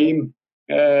at the time,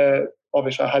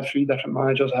 obviously, I had 3 different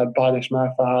managers. I had Barry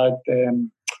Smith, I had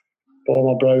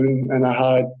Bomber Brown, and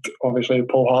I had, obviously,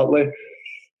 Paul Hartley.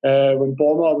 When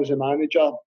Bomber was a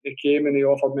manager, he came and he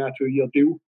offered me a 2-year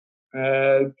deal.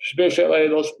 So basically,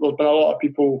 there's been a lot of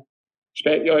people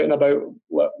speculating about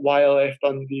why I left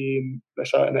Dundee and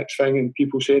this, that, and next thing, and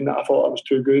people saying that I thought I was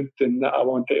too good and that I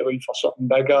wanted to leave for something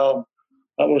bigger.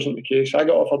 That wasn't the case. I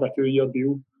got offered a 2-year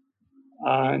deal,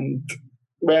 and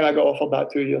when I got offered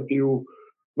that 2-year deal,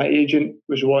 my agent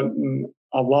was wanting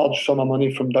a large sum of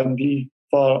money from Dundee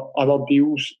for other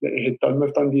deals that he had done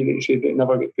with Dundee that he said that he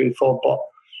never get paid for. But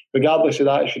regardless of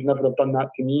that, he should never have done that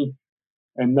to me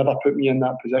and never put me in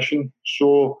that position.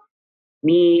 So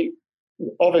me,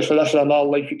 obviously this is another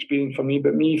life experience for me,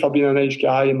 but me, for being a nice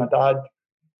guy, and my dad,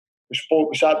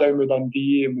 we sat down with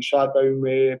Dundee and we sat down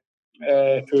with 2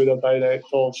 of the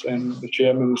directors and the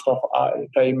chairman and stuff at the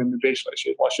time, and we basically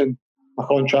said, listen, my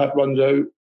contract runs out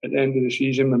at the end of the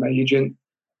season with my agent.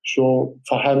 So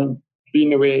for him being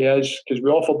the way he is, because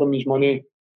we offered him his money,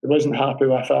 he wasn't happy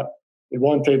with it. He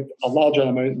wanted a larger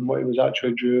amount than what he was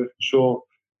actually due. So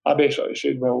I basically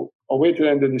said, well, I'll wait till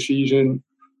the end of the season,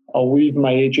 I'll leave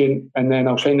my agent, and then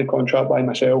I'll sign the contract by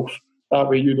myself. That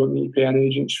way you don't need to pay an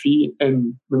agent's fee,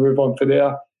 and we move on from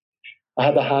there. I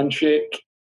had a handshake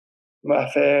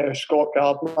with Scott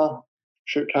Gardner,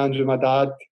 shook hands with my dad,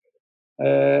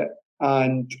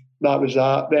 and that was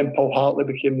that. Then Paul Hartley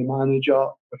became the manager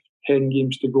with 10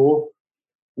 games to go,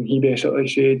 and he basically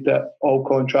said that all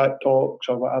contract talks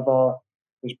or whatever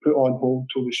was put on hold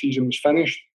till the season was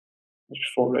finished. I just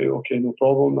thought, right, okay, no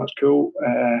problem, that's cool.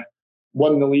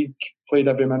 Won the league, played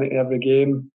every minute of every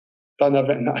game, done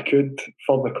everything that I could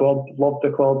for the club, loved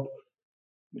the club.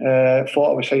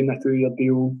 Thought I was signing a 2-year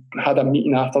deal. Had a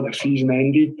meeting after the season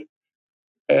ended,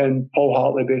 and Paul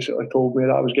Hartley basically told me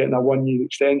that I was getting a 1-year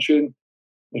extension.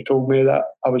 He told me that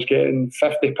I was getting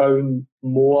 £50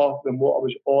 more than what I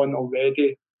was on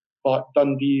already, but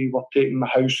Dundee were taking my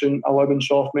housing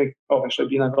allowance off me. Obviously,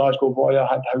 being a Glasgow boy, I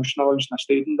had housing allowance and I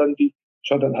stayed in Dundee,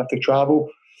 so I didn't have to travel.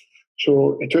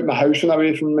 So he took my housing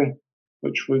away from me,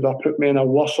 which would have put me in a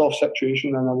worse off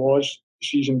situation than I was the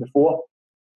season before.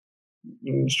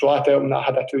 And so I told him that I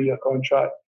had a 2-year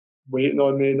contract waiting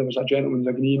on me. There was a gentleman's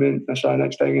agreement, this, that,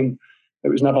 next thing, and it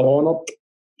was never honoured.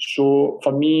 So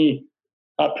for me,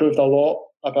 that proved a lot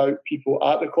about people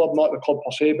at the club, not the club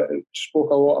per se, but it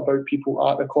spoke a lot about people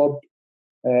at the club.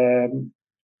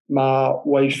 My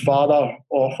wife's father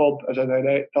offered as a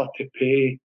director to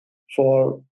pay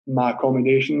for my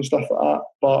accommodation and stuff like that,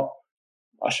 but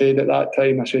I said at that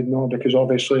time, I said no, because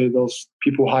obviously there's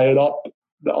people higher up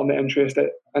that are not interested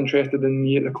in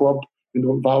me at the club and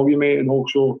don't value me. And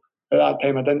also at that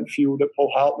time, I didn't feel that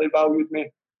Paul Hartley valued me.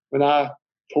 When I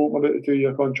told him about the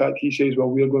 2-year contract, he says, well,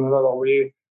 we're going another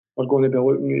way. We're going to be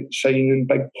looking at signing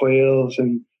big players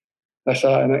and this,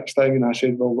 that, and next thing. And I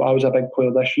said, well, I was a big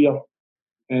player this year,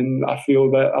 and I feel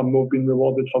that I'm not being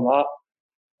rewarded for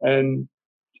that. And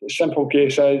the simple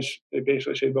case is, he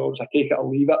basically said, well, it was a take it or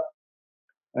leave it.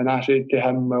 And I said to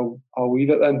him, well, I'll leave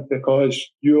it then, because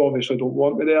you obviously don't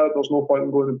want me there. There's no point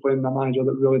in going and playing a manager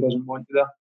that really doesn't want you there.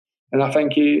 And I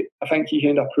think he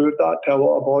kind of proved that to a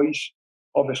lot of boys.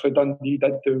 Obviously Dundee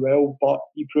did do well, but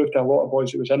he proved to a lot of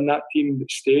boys that was in that team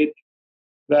that stayed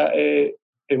that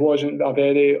he wasn't a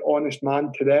very honest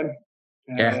man to them.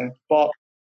 Yeah. But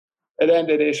at the end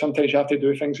of the day, sometimes you have to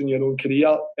do things in your own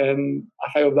career, and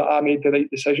I felt that I made the right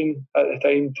decision at the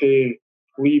time to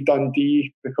leave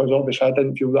Dundee, because obviously I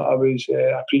didn't feel that I was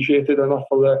appreciated enough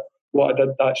for what I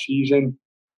did that season.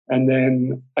 And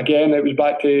then again, it was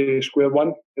back to square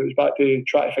one. It was back to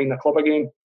try to find a club again.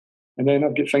 And then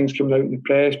I've got things coming out in the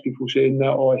press, people saying that,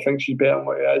 oh, he thinks he's better than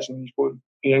what he is, and he's going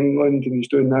to England and he's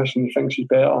doing this and he thinks he's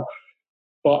better.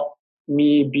 But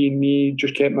me being me,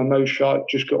 just kept my mouth shut,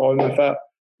 just got on with it. I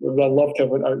would love to have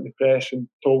went out in the press and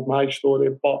told my story,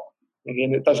 but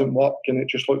again, it doesn't work and it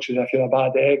just looks as if you're a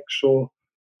bad egg. So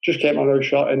just kept my mouth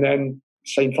shut and then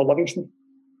signed for Livingston.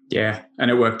 Yeah,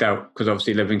 and it worked out because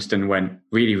obviously Livingston went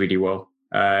really, really well.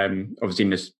 Obviously,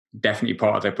 this definitely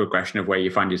part of the progression of where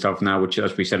you find yourself now, which,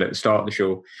 as we said at the start of the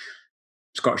show,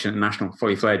 Scottish International,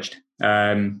 fully fledged.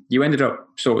 You ended up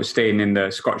sort of staying in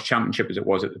the Scottish Championship as it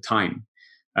was at the time,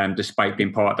 despite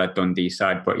being part of that Dundee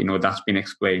side. But, that's been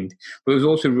explained. But there was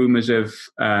also rumours of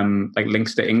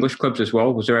links to English clubs as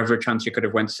well. Was there ever a chance you could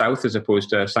have went south as opposed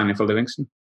to signing for Livingston?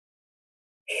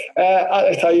 At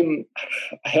the time,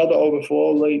 I heard it all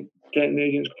before, like getting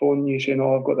agents phoning you saying,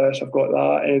 oh, I've got this, I've got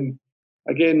that. And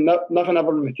again, nothing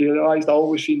ever materialised. I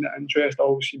always seen the interest, I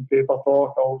always seen paper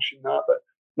talk, I always seen that. But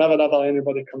never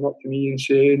anybody come up to me and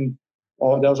saying,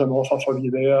 oh, there's an offer for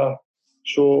you there.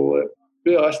 So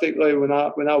realistically, when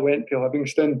I went to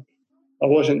Livingston, there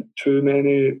wasn't too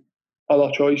many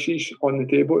other choices on the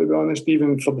table, to be honest,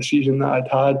 even for the season that I'd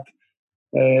had.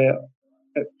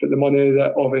 But the money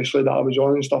that obviously that I was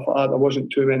on and stuff like that, there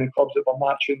wasn't too many clubs that were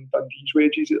matching Dundee's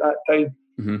wages at that time.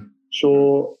 Mm-hmm.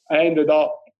 So I ended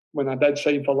up, when I did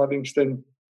sign for Livingston,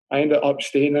 I ended up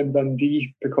staying in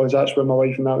Dundee because that's where my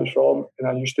wife and I was from, and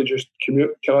I used to just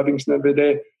commute to Livingston every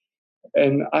day.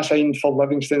 And I signed for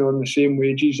Livingston on the same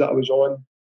wages that I was on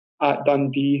at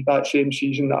Dundee that same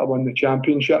season that I won the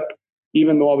championship,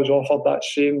 even though I was offered that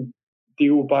same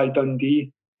deal by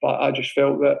Dundee. But I just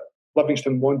felt that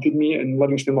Livingston wanted me, and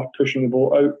Livingston were pushing the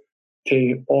boat out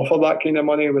to offer that kind of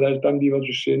money, whereas Dundee were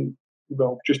just saying,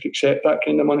 well, just accept that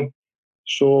kind of money.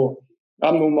 So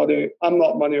I'm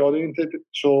not money oriented.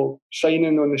 So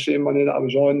signing on the same money that I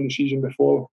was on the season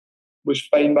before was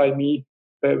fine by me,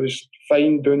 but it was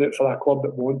fine doing it for a club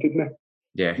that wanted me.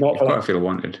 Yeah, you've got to feel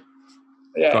wanted.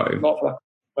 Yeah, not for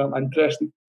I'm interested.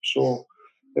 So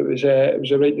it was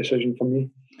a right decision for me.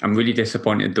 I'm really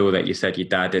disappointed though that you said your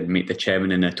dad didn't meet the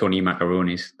chairman in a Tony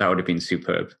Macaronis. That would have been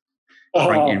superb.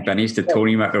 Frankie and Benny's to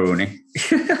Tony Macaroni.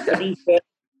 To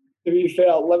be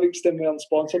fair, Livingston weren't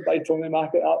sponsored by Tony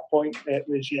Mac at that point. It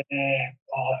was,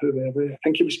 who were they? I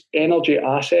think it was Energy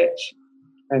Assets,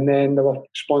 and then they were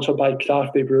sponsored by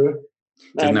Crafty Brew.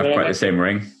 Doesn't have quite the same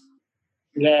ring.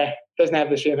 Yeah, doesn't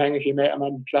have the same thing if you met him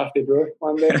in Crafty Brew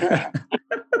one day.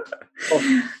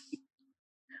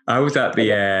 I was at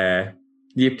the...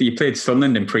 you played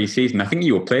Sunderland in pre-season. I think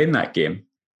you were playing that game.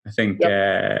 I think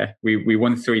we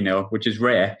won 3-0, which is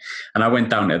rare. And I went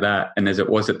down to that, and as it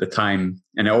was at the time,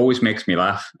 and it always makes me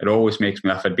laugh.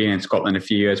 I'd been in Scotland a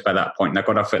few years by that point, and I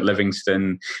got off at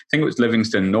Livingston. I think it was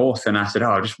Livingston North, and I said,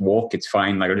 I'll just walk, it's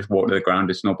fine. Like, I'll just walk to the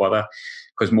ground, it's no bother.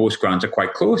 Because most grounds are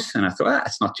quite close. And I thought,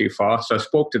 it's not too far. So I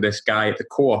spoke to this guy at the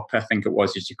Co-op, I think it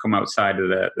was, as you come outside of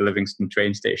the Livingston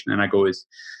train station, and I goes,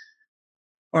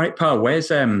 all right, pal, where's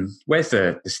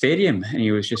the stadium? And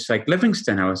he was just like,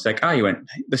 Livingston. I was like, he went,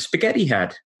 the Spaghetti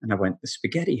Head. And I went, the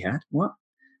Spaghetti Head? What?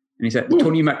 And he said,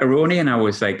 Tony Macaroni. And I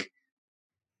was like,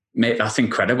 mate, that's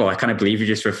incredible. I can't believe you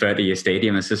just referred to your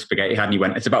stadium as the Spaghetti Head. And he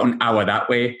went, it's about an hour that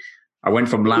way. I went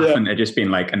from laughing to just being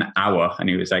like an hour. And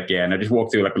he was like, yeah. And I just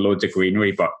walked through like loads of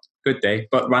greenery, but good day.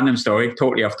 But random story,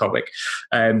 totally off topic.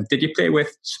 Did you play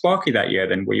with Sparky that year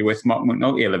then? Were you with Mark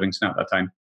McNulty at Livingston at that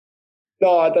time?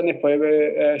 No, I didn't play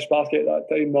with Sparky at that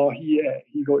time. No, he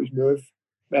got his move.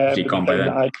 Was he gone by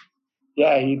then?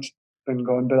 He'd been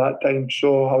gone by that time.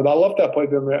 So I would have loved to have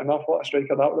played with him right enough. What a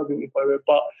striker that would have been to play with.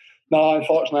 But no,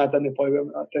 unfortunately, I didn't play with him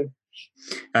at that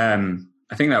time.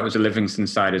 I think that was a Livingston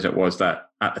side as it was that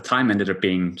at the time ended up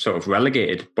being sort of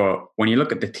relegated. But when you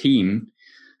look at the team,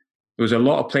 there was a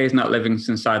lot of players in that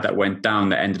Livingston side that went down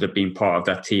that ended up being part of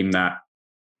that team that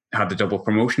had the double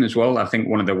promotion as well. I think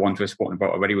one of the ones we're spoken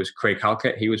about already was Craig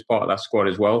Halkett. He was part of that squad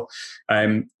as well.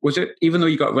 Was it, even though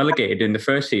you got relegated in the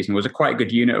first season, was it quite a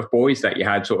good unit of boys that you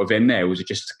had sort of in there? Was it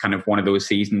just kind of one of those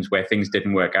seasons where things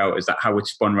didn't work out? Is that how it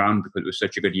spun around because it was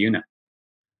such a good unit?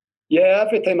 Yeah,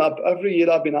 every year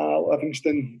I've been at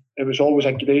Livingston, it was always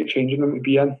a great changing room to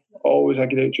be in. Always a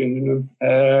great changing room.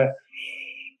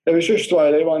 It was just one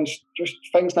of the ones, just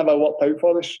things never worked out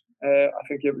for us. I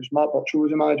think it was Matt Birchall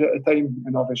was the manager at the time,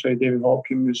 and obviously David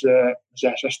Hopkins was the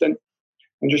assistant.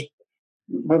 And just,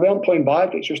 we weren't playing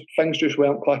bad, it's just things just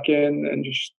weren't clicking, and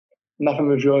just nothing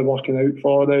was really working out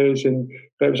for us.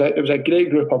 But it was a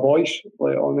great group of boys,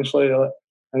 like honestly.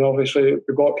 And obviously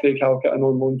we got Craig Halkett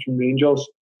on loan from Rangers,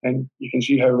 and you can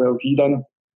see how well he done.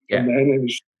 Yeah. And then it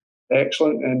was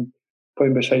excellent, and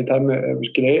playing beside him, it was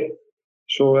great.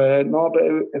 So, but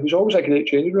it was always a great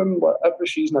changing room. Every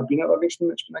season I've been at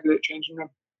Livingston, it's been a great changing room.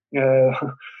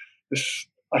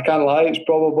 I can't lie, it's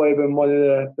probably been one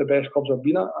of the best clubs I've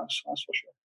been at, that's for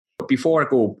sure. Before I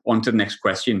go on to the next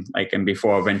question, and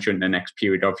before I venture into the next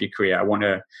period of your career, I want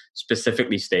to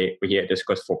specifically state we're here to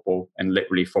discuss football and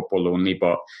literally football only.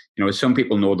 But, some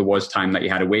people know there was time that you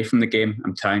had away from the game,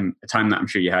 and a time that I'm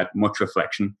sure you had much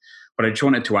reflection. But I just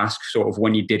wanted to ask, sort of,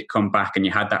 when you did come back and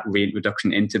you had that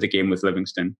reintroduction into the game with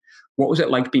Livingston, what was it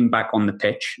like being back on the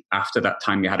pitch after that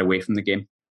time you had away from the game?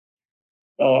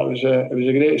 Oh, it was the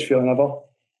greatest feeling ever.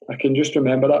 I can just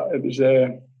remember that. It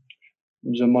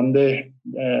was a Monday.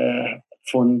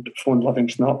 Phoned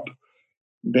Livingston up.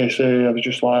 Basically, I was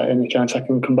just like, any chance I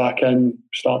can come back in,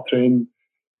 start training.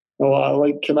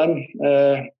 Come in.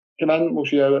 We'll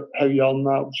see how you're on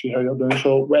that. We'll see how you're doing.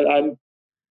 So went in,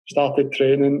 started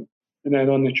training, and then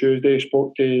on the Tuesday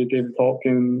spoke to David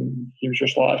Hopkins. He was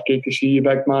just like, "It's great to see you,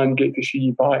 big man. Great to see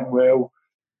you back and well."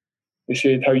 He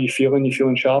said, "How you feeling? You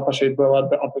feeling sharp?" I said, "Well, I've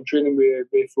been training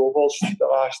with Rovers the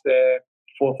last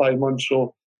 4 or 5 months,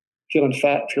 so feeling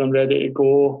fit, feeling ready to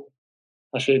go."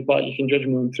 I said, "But you can judge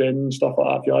me on training and stuff like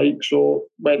that if you like." So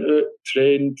went out,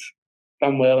 trained,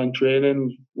 done well in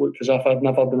training, looked as if I'd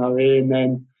never been away, and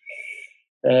then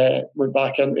went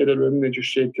back into the room. They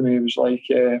just said to me, it was like,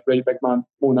 "Right, big man,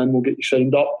 go on in, we'll get you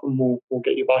signed up and we'll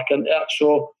get you back into it."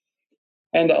 So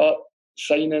ended up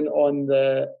signing on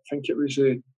I think it was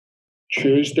a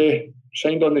Tuesday.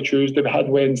 Signed on the Tuesday, we had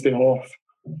Wednesday off.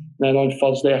 And then on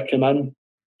Thursday I came in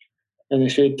and they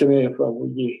said to me, "Well,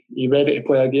 you ready to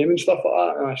play a game and stuff like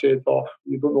that?" And I said, "Oh,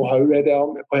 you don't know how ready I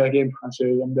am to play a game." I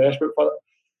said, "I'm desperate for it."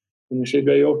 And they said,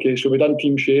 "Right, okay." So we done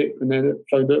team shape, and then it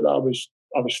found out that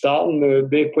I was starting.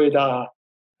 They played I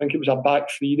think it was a back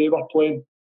three they were playing.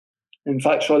 In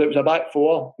fact, sorry, it was a back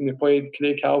four, and they played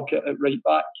Craig Halkett at right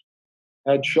back.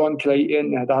 They had Sean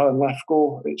Crichton, they had Alan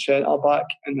Lithgow at centre back,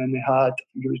 and then they had, I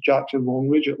think it was Jackson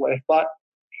Longridge at left back.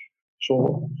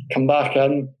 So come back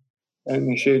in, and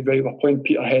they said, "Right, we're playing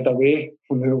Peterhead away."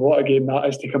 And what a game that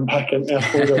is to come back into a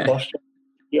 4-0 bus.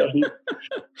 get a heat.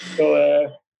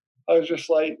 So I was just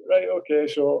like, right, okay.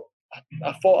 So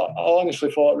I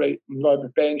honestly thought, right, I'm going to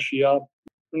be bench here.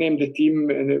 Named the team,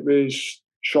 and it was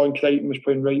Sean Crichton was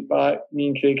playing right back, me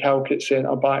and Craig Halkett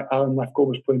centre back, Alan Lithgow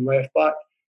was playing left back.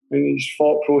 And his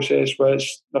thought process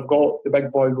was, they've got the big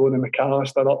boy going and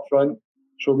McAllister up front,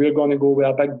 so we're going to go with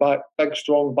a big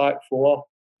strong back four.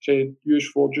 Say, use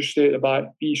four, just stay at the back,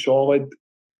 be solid.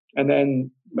 And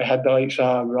then we had the likes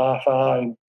of Rafa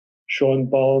and Sean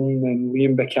Byrne and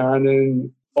Liam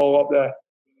Buchanan all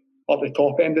up the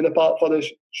top end of the park for us.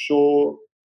 So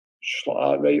just like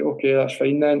that, right, okay, that's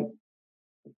fine then.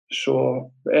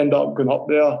 So we ended up going up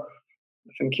there.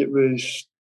 I think it was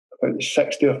about the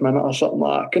 60th minute or something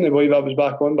like that. I couldn't believe I was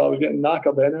back on, but I was getting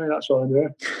knackered anyway, that's all I knew.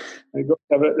 I got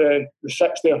about the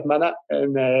 60th minute,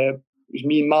 and it was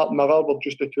me and Martin Miller were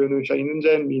just the two new signings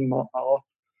in, me and Martin Miller.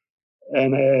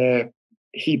 And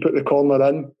he put the corner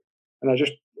in, and I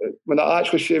just, when I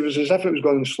actually see, it was as if it was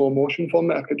going in slow motion for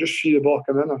me. I could just see the ball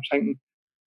come in. I was thinking,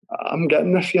 I'm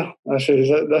getting this here. I said,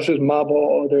 this is my ball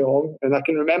all day long. And I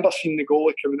can remember seeing the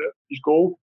goalie coming out his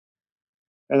goal,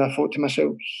 and I thought to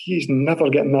myself, he's never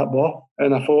getting that ball.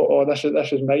 And I thought, oh, this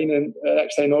is mine. And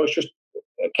next thing I know,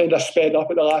 it kind of sped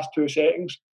up at the last 2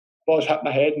 seconds. Ball's hit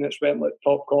my head, and it's went like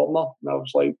top corner. And I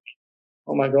was like,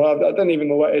 oh my God, I didn't even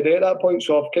know what to do at that point.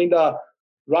 So I've kind of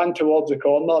ran towards the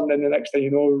corner, and then the next thing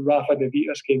you know, Rafa De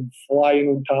Vitas came flying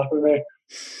on top of me.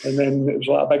 And then it was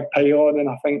like a big pile-on, and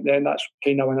I think then that's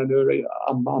kind of when I knew, right,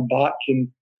 I'm back, and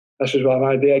this is what I'm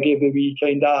going to do. I gave the wee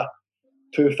kind of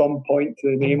 2-thumb point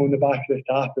to the name on the back of the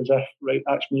tap, as if, right,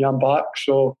 that's me, I'm back.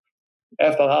 So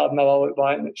after that, I've never looked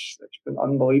back, and it's been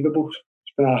unbelievable.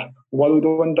 It's been a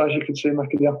whirlwind, as you could say, in my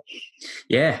career.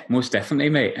 Yeah, most definitely,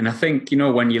 mate. And I think,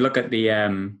 when you look at the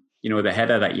the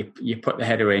header that you put the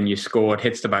header in, you scored,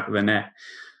 hits the back of the net.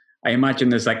 I imagine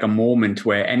there's like a moment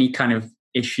where any kind of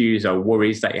issues or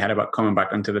worries that you had about coming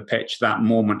back onto the pitch, that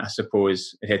moment, I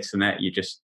suppose, it hits the net,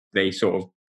 they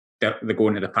go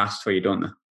into the past for you, don't they?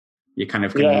 You kind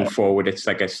of can move forward. It's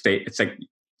like a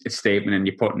statement, and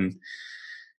you're putting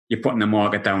the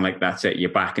marker down, like that's it, you're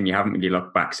back, and you haven't really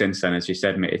looked back since then. As you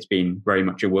said, mate, it's been very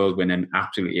much a whirlwind and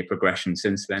absolutely a progression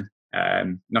since then.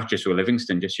 Not just with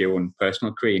Livingston, just your own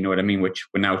personal career, you know what I mean, which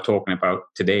we're now talking about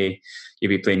today. You'll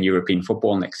be playing European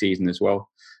football next season as well.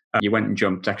 You went and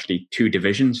jumped actually 2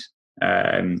 divisions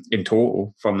in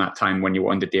total from that time when you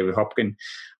were under David Hopkin.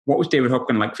 What was David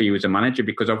Hopkin like for you as a manager?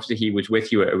 Because obviously he was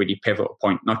with you at a really pivotal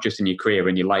point, not just in your career,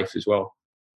 in your life as well.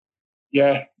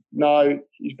 Yeah, no,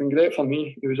 he's been great for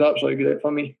me. He was absolutely great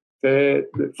for me. The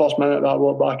first minute that I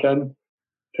walked back in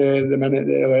to the minute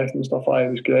that he left and stuff like that,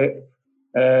 it was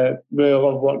great. Really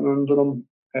loved working under him.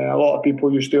 A lot of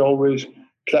people used to always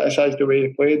criticise the way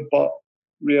he played, but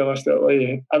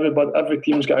realistically, every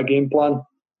team's got a game plan,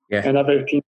 and every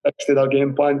team sticks to their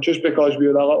game plan. Just because we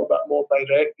were a little bit more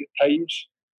direct at times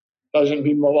doesn't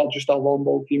mean we were just a long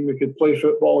ball team. We could play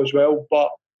football as well, but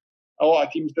a lot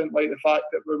of teams didn't like the fact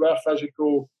that we were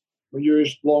physical. We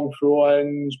used long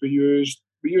throw-ins. We used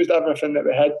everything that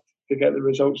we had to get the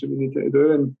results that we needed to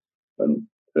do. And at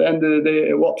the end of the day,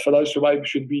 it worked for us. So why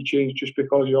should we change just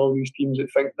because of all these teams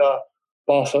that think that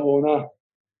Barcelona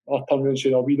or turn around and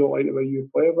say, "Oh, we don't like the way you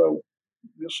play"? Well,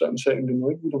 we're sitting second in the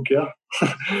league. We don't care.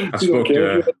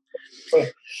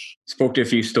 Spoke to a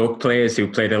few Stoke players who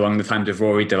played along the times of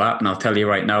Rory Delap, and I'll tell you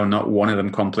right now, not one of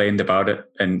them complained about it.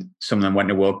 And some of them went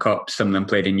to World Cups, some of them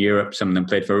played in Europe, some of them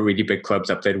played for really big clubs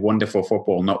that played wonderful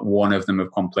football. Not one of them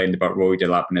have complained about Rory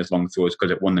Delap and his long throws,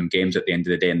 because it won them games at the end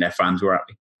of the day, and their fans were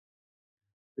happy.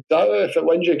 Exactly, if it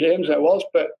wins you games, it was.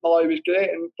 But no, it was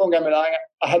great. And don't get me wrong,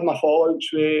 I had my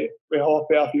fallouts with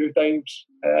Hoppy a few times.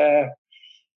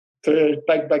 To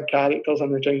big characters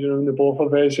in the changing room, the both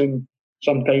of us, and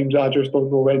sometimes I just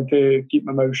don't know when to keep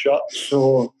my mouth shut.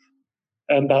 So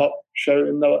I end up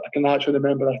shouting. I can actually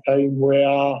remember a time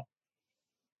where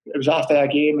it was after a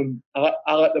game, and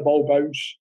I let the ball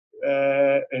bounce,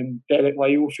 and Derek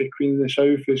Lyle for Queen of the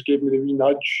South has gave me the wee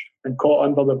nudge and caught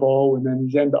under the ball, and then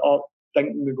he's ended up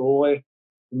dinking the goalie,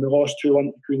 and we lost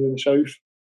 2-1 to Queen of the South.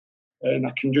 And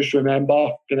I can just remember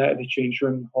going out of the change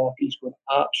room, Hoppy's going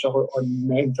absolutely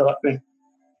mental at me.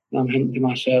 And I'm thinking to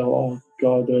myself, oh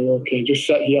God, okay, just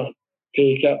sit here,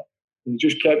 take it. And it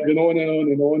just kept going on and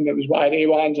on and on. It was one of the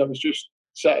ones I was just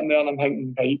sitting there, and I'm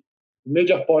thinking, right,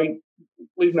 major point,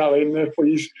 leave me alone there,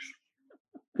 please.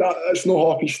 That's not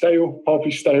Hoppy's style.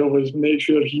 Hoppy's style was make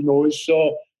sure he knows.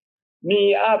 So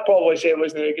me, I'd probably say it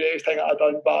wasn't the greatest thing I'd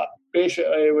done, but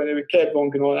basically when it kept on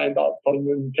going on, I ended up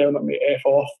turning and telling him to F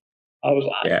off. I was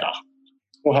like, nah,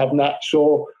 we're having that.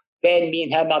 So then me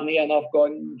and him are near enough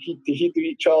gone heat to heat to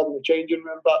each other in the changing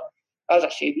room. But as I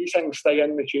say, these things stay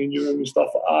in the changing room and stuff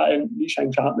like that, and these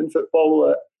things happen in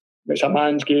football. It's a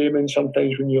man's game, and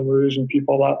sometimes when you lose and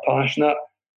people are that passionate,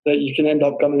 that you can end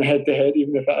up coming head to head,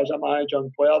 even if it is a manager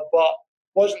and player. But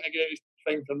it wasn't the greatest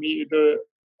thing for me to do.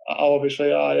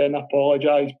 Obviously, I then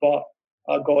apologised, but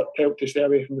I got told to stay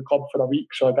away from the club for a week,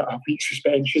 so I got a week's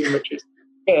suspension, which is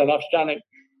fair enough. It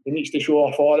needs to show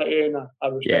authority, and I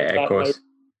respect that now.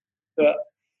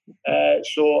 But,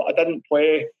 so I didn't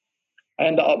play. I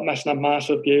ended up missing a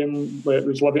massive game where it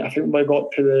was living. I think we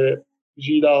got to it was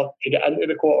either to get into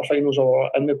the quarterfinals or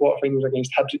in the quarterfinals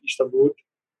against Hibs at Easter Road.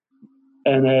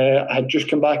 And I had just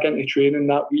come back into training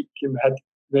that week and we had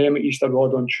them at Easter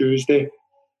Road on Tuesday.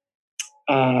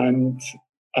 And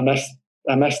I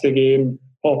missed the game.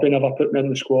 Poppy never put me in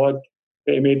the squad,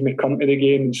 but he made me come to the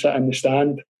game and sit in the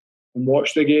stand and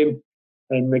watch the game.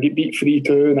 And we get beat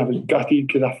 3-2, and I was gutted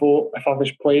because I thought if I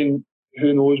was playing,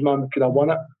 who knows, man, could have won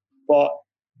it. But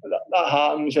that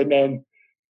happens, and then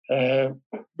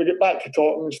we get back to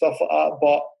talking and stuff like that.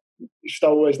 But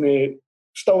still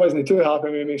wasn't too happy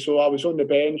with me. So I was on the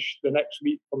bench the next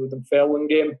week for the Dunfermline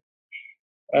game,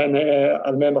 and I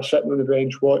remember sitting on the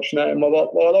bench watching it, and we're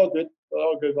all good. We're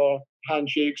all good. Our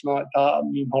handshakes and like that.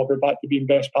 And me and Hobby back to being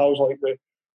best pals like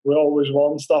we always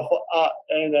were and stuff like that.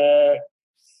 And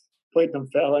played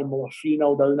Dunfermline. We were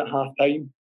 3-0 down at half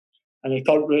time. And he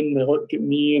turned around and he looked at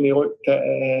me and he looked at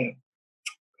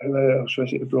who else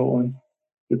was it he brought on?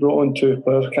 He brought on two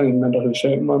players. I can't even remember who the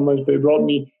second one was, but he brought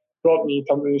me, turned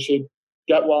around and said,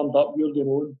 "Get warmed up, you're going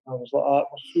on." I was like,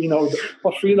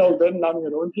 we're 3-0 down and I'm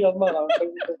going on here, man. I was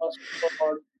thinking,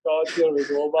 oh God, here we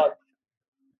go, man.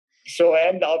 So I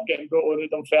ended up getting brought on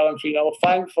at Dunfermline 3-0.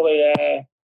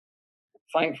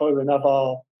 Thankfully we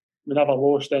never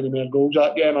lost any more goals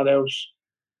that game, or else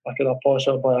I could have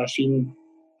possibly seen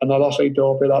another side to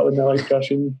Oppie that wouldn't have liked to have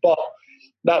seen. But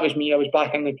that was me. I was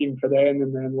back in the team for then,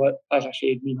 and then, as I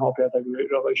said, me and Hoppy had a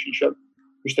great relationship.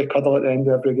 We used to cuddle at the end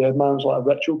of every game, man. It was like a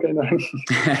ritual kind of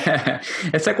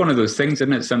thing. It's like one of those things,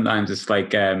 isn't it? Sometimes it's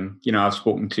like, I've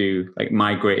spoken to, like,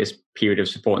 my greatest period of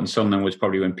supporting Sunderland was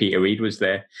probably when Peter Reid was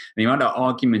there. And the amount of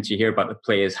arguments you hear about the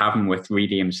players having with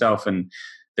Reedy himself and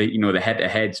the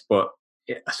head-to-heads, but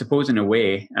I suppose in a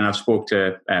way, and I've spoke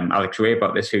to Alex Ray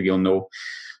about this, who you'll know,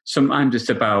 sometimes it's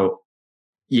about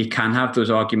you can have those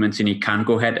arguments and you can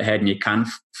go head-to-head and you can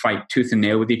fight tooth and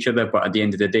nail with each other, but at the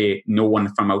end of the day, no one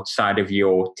from outside of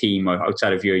your team or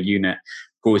outside of your unit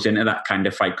goes into that kind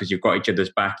of fight because you've got each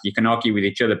other's back. You can argue with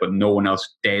each other, but no one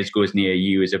else dares goes near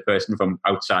you as a person from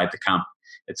outside the camp.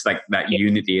 It's like that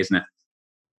unity, isn't it?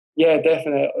 Yeah,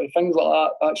 definitely. Things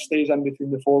like that stays in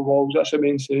between the four walls. That's the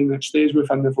main saying. It stays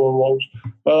within the four walls.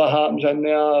 Whether it happens in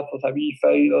there, if there's a wee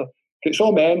fight, it's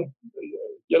all men.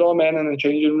 You're all men in the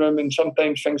changing room, and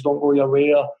sometimes things don't go your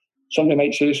way, or somebody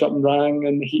might say something wrong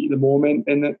in the heat of the moment,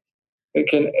 and it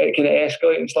can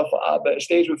escalate and stuff like that. But it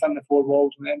stays within the four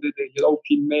walls. And at the end of the day, you're all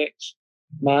teammates,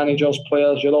 managers,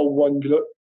 players. You're all one group,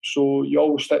 so you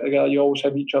always stick together. You always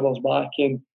have each other's back.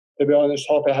 And to be honest,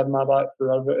 Hoppy had my back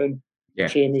through everything. Yeah.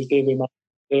 Same as Dave,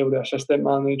 the assistant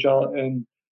manager, and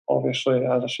obviously,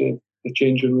 as I said, the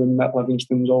changing room at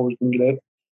Livingston's always been great.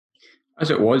 As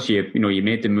it was, you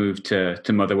made the move to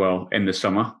Motherwell in the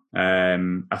summer.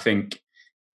 I think,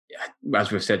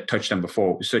 as we've said, touched on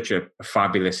before, it was such a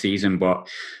fabulous season. But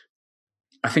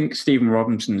I think Stephen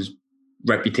Robinson's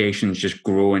reputation is just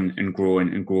growing and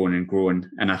growing and growing and growing.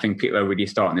 And I think people are really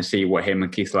starting to see what him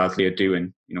and Keith Lasley are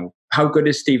doing. How good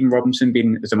has Stephen Robinson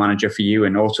been as a manager for you,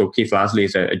 and also Keith Lasley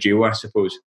as a duo, I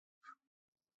suppose?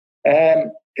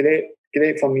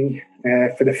 Great for me.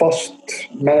 For the first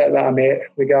minute that I met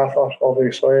the gaffer,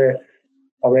 obviously,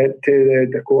 I went to the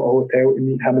Dakota Hotel to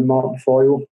meet him and Martin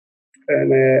Foyle.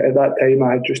 And at that time,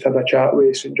 I had just had a chat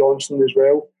with St Johnstone as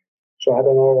well. So I had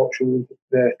another option at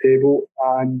the table,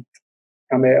 and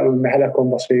I met him and we had a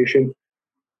conversation.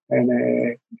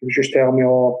 And he was just telling me,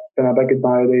 been a big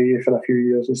admirer of you for a few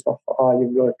years and stuff like that.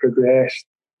 You've really progressed.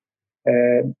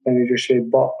 And he just said,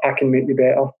 but I can make you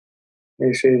better.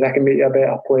 He says, I can make you a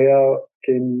better player,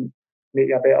 can make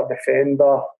you a better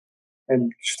defender.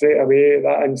 And straight away,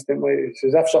 that instantly, it's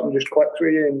as if something just clicks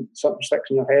with you and something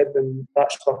sticks in your head, and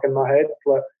that stuck in my head.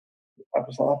 Like, I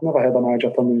was like, I've never heard a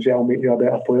manager turn and say, I'll make you a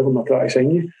better player when I try to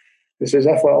sign you. It's as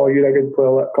if, like, you're a good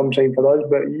player, come sign for us.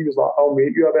 But he was like, I'll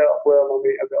make you a better player and I'll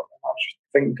make you a better player. I was just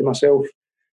thinking to myself,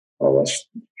 that's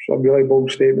a really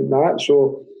bold statement, that.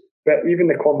 So, but even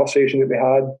the conversation that we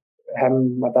had,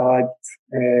 him, my dad,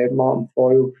 Martin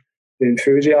Foyle, the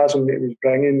enthusiasm that he was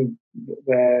bringing,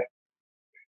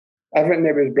 everything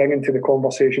that he was bringing to the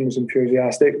conversation was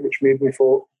enthusiastic, which made me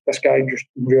thought, this guy just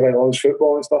really loves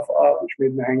football and stuff like that, which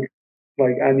made me think,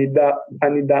 Like, I need that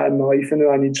in my life, and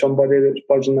I need somebody that's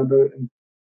buzzing about, and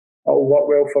it'll work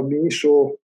well for me.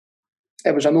 So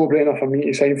it was a no-brainer for me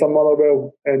to sign for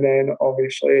Motherwell. And then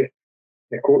obviously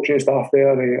the coaching staff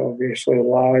there, obviously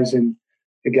Laz and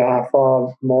the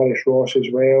gaffer, Maurice Ross as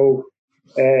well.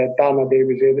 Dan O'Day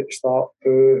was there at the start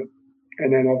too.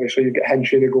 And then obviously you get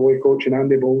Hinchy, the goalie coach, and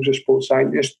Andy Bowles, the sports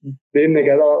scientist. Them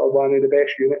together are one of the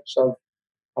best units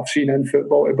I've seen in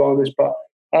football, to be honest. But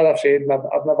as I've said,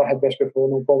 I've never had this before,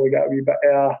 and I'll probably get a wee bit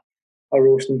of a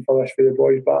roasting for this for the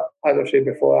boys. But as I've said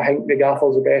before, I think the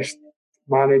gaffer's the best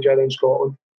manager in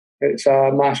Scotland. It's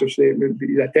a massive statement, but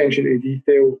his attention to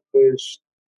detail is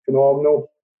phenomenal.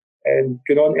 And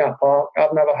going onto a park,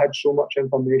 I've never had so much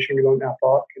information going onto a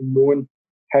park and knowing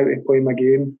how to play my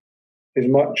game as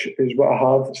much as what I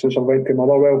have since I went to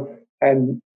Motherwell.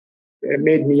 And it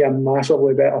made me a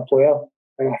massively better player.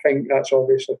 And I think that's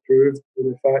obviously proved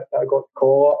with the fact that I got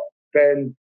caught up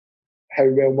in how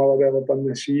well Motherwell have done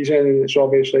this season. And it's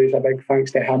a big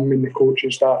thanks to him and the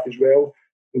coaching staff as well.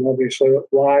 And obviously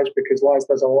Laz, because Laz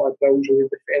does a lot of drills with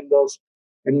the defenders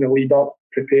in the lead up,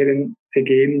 preparing to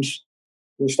games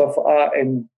and stuff like that.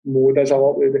 And Mo does a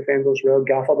lot with the defenders as well.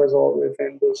 Gaffer does a lot with the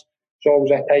defenders. It's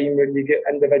always a time when you get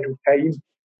individual time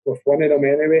with one of them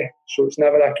anyway. So it's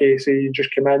never a case of you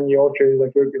just come in, you all choose a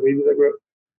group, you lead the group.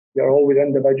 You're always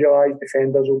individualised.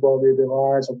 Defenders will go with the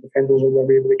Laz, or defenders will go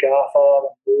with the Gaffer,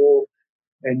 or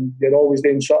and you're always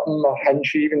doing something. Or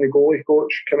Hinchy, even the goalie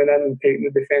coach, coming in and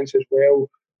taking the defence as well.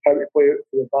 How to play out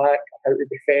to the back, how to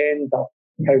defend, or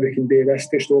how we can do this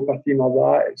to stop a team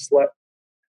or that. It's like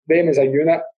them as a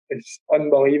unit is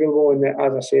unbelievable. And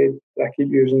as I said, I keep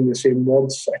using the same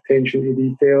words: attention to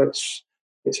detail.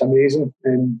 It's amazing,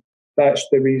 and that's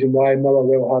the reason why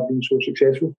Motherwell have been so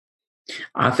successful.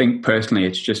 I think personally,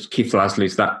 it's just Keith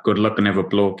Lasley's that good looking ever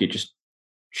bloke. He just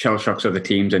shell shocks other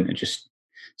teams and just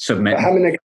submit. Him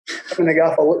and the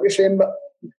gaffer look the same, but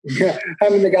yeah,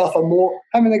 him and the gaffer Mo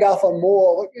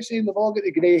look the same. They've all got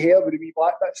the grey hair with the wee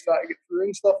black bits trying to get through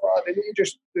and stuff like that. They need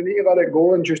to let it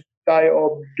go and just dye it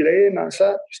all grey, and that's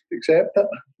it. Just accept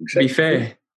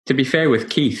it. To be fair with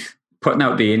Keith, putting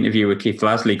out the interview with Keith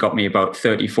Lasley got me about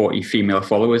 30, 40 female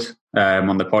followers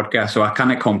on the podcast. So I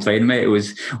can't complain, mate. It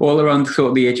was all around sort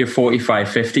of the age of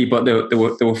 45, 50, but they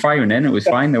were firing in. It was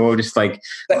fine. They were all just like,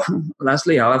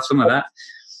 Lasley, I'll have some of that.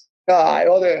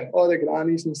 All the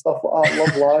grannies and stuff like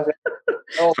that. Love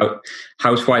Laz.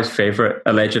 Housewife's favourite,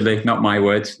 allegedly. Not my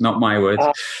words.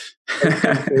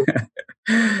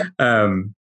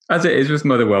 As it is with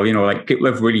Motherwell, like people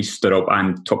have really stood up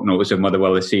and took notice of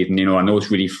Motherwell this season. I know it's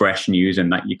really fresh news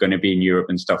and that you're going to be in Europe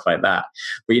and stuff like that.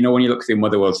 But, when you look through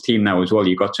Motherwell's team now as well,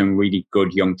 you've got some really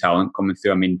good young talent coming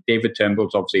through. I mean, David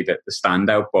Turnbull's obviously the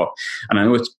standout, and I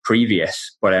know it's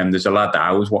previous, but there's a lad that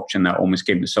I was watching that almost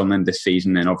came to Sunderland this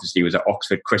season, and obviously he was at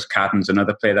Oxford. Chris Cadden's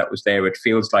another player that was there. It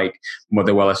feels like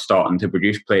Motherwell is starting to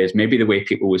produce players, maybe the way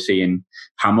people were seeing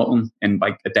Hamilton in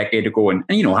like a decade ago. And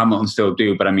Hamilton still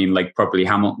do, but I mean, like probably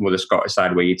Hamilton with the Scottish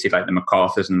side where you'd see like the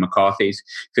MacArthurs and McCarthys.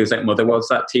 Feels like Motherwell's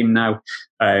that team now.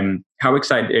 How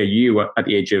excited are you at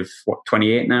the age of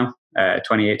 28 now?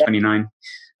 28, 29.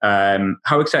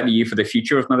 How excited are you for the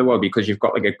future of Motherwell? Because you've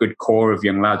got like a good core of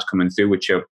young lads coming through,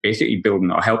 which are basically building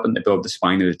or helping to build the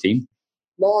spine of the team.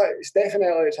 No, it's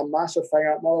a massive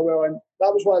thing at Motherwell, and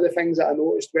that was one of the things that I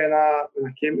noticed when I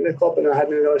came to the club, and I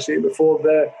hadn't really seen it before.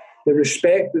 The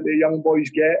respect that the young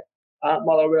boys get at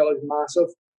Motherwell is massive.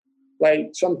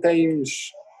 Like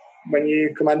sometimes when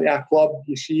you come into a club,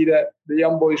 you see that the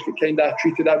young boys get kind of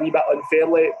treated a wee bit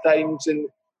unfairly at times, and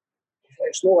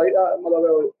it's not like that at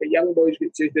Motherwell. The young boys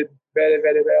get treated very,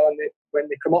 very well, and when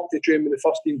they come up to train with the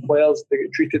first team players, they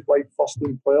get treated like first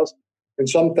team players. And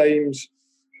sometimes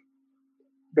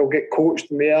they'll get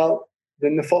coached more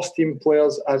than the first team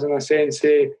players, as in a sense,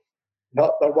 they're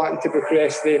wanting to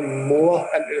progress them more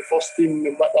into the first team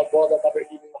than what they're bothered about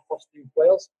even the first team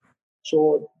players.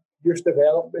 So youth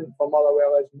development for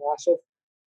Motherwell is massive,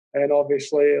 and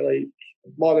obviously like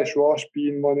Maurice Ross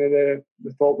being one of the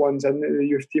top ones in the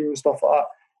youth team and stuff like that,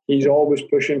 he's always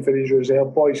pushing for these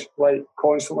reserve boys, like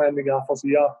constantly in the gaffer's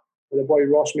ear. The boy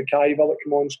Ross McIver that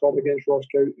came on scored against Ross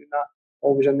County and that,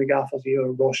 always in the gaffer's ear.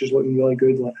 Ross is looking really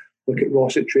good. Like, look at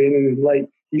Ross at training, and like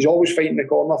he's always fighting the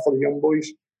corner for the young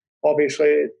boys. Obviously,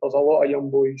 there's a lot of young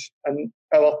boys in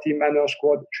our team, in our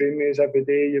squad that train with us every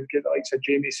day. You've got the likes of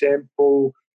Jamie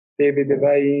Semple, David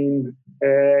Devine,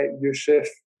 Yusuf.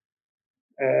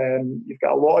 You've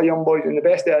got a lot of young boys, and the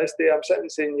best of this day, I'm sitting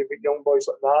saying you've got young boys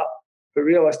like that, but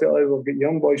realistically, we've got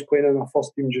young boys playing in our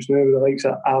first team just now with the likes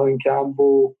of Alan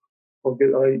Campbell. We've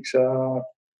got the likes of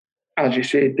as you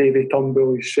say, Davy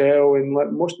Turnbull, Sell, and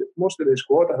like most of the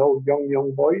squad are all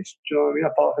young boys. Do you know what I mean?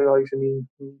 Apart from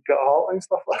Peter Hart and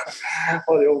stuff like that.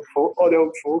 all the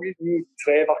old fogies.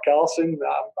 Trevor Carson.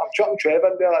 I'm chucking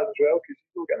Trevor in there as well because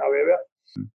he's not getting away with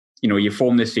it. You know, your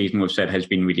form this season, we've said, has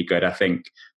been really good. I think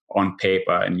on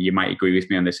paper, and you might agree with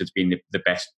me on this, it's been the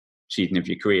best season of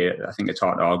your career. I think it's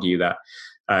hard to argue that.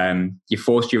 You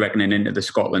forced your reckoning into the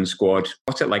Scotland squad.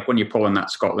 What's it like when you're pulling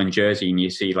that Scotland jersey and you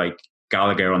see like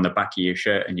Gallagher on the back of your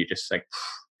shirt and you're just like,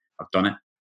 I've done it?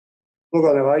 Not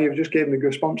gonna lie, you've just given me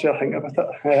goosebumps here thinking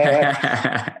about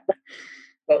it.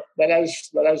 But there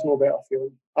is no better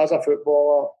feeling as a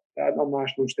footballer at an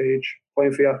international stage,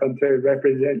 playing for your country,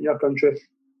 representing your country.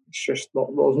 It's just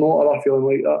there's no other feeling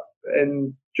like that.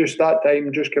 And just that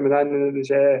time, just coming in, and it was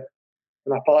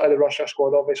and a part of the Russia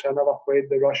squad. Obviously, I never played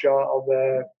the Russia or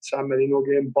the San Marino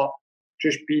game, but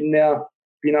just being there,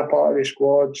 being a part of the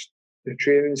squads, the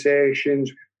training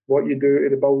sessions, what you do to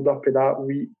the build up of that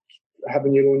week,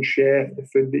 having your own chef, the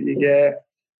food that you get,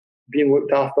 being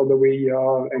looked after the way you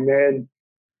are, and then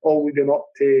all leading up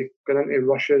to going into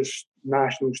Russia's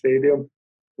national stadium,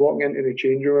 walking into the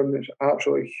changing room. It's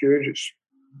absolutely huge. It's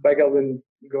bigger than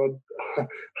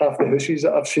half the houses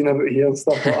that I've seen about here and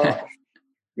stuff like that.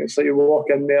 It's like you walk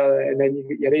in there and then you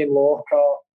get your own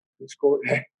locker. It's got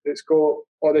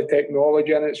all the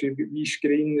technology in it. So you've got these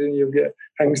screens and you've got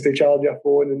things to charge your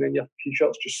phone, and then your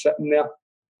t-shirt's just sitting there,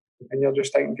 and you're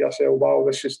just thinking to yourself, "Wow,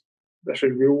 this is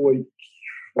real." Like,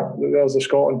 there's the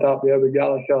Scotland tap there with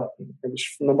Gallagher. It was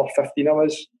number 15 of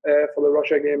us for the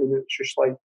Russia game, and it's just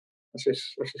like this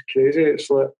is crazy. It's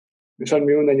like it's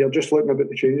unreal. And then you're just looking about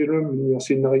the changing room, and you're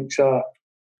seeing the likes of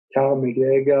Callum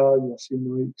McGregor, you're seeing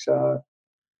the likes of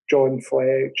John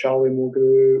Fleck, Charlie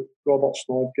Mulgrew, Robert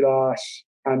Snodgrass,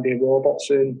 Andy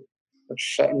Robertson. They're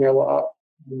just sitting there like that.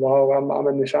 Wow, I'm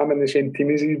in the same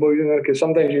team as these boys, you know, because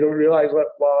sometimes you don't realise that.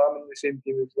 Wow, I'm in the same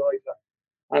team as well.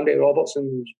 Andy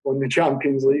Robertson won the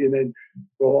Champions League, and then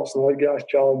Robert Snodgrass,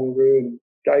 Charlie Mulgrew, and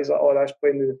guys like that's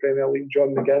playing in the Premier League.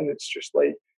 John McGinn. It's just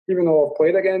like, even though I've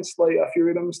played against like a few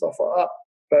of them, stuff like that,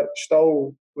 but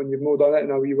still, when you've not done it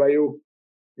in a wee while,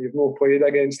 you've not played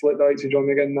against like the likes of John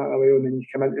McGinn that way, and then you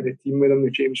come into the team with them, the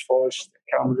James Forrest, the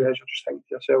Cam Reg, you're just thinking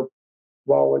to yourself,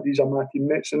 wow, like, these are my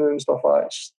teammates and stuff like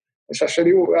that. It's a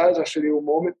surreal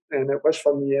moment, and it was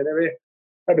for me anyway.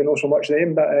 Maybe not so much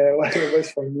them, but it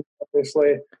was for me.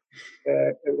 Obviously,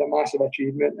 it was a massive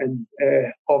achievement, and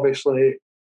obviously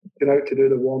going out to do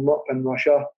the warm-up in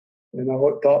Russia, and I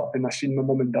looked up and I seen my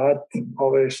mum and dad,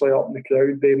 obviously up in the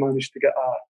crowd. They managed to get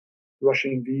a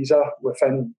Russian visa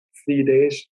within 3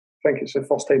 days. I think it's the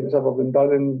first time it's ever been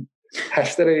done in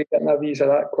history, getting a visa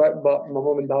that quick. But my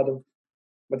mum and dad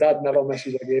my dad never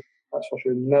misses a game, that's for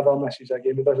sure. Never misses a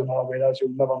game. It doesn't matter where it is, he'll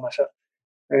never miss it.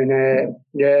 And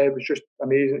it was just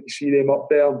amazing to see them up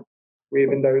there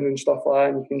waving down and stuff like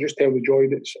that, and you can just tell the joy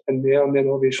that's in there. And then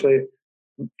obviously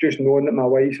just knowing that my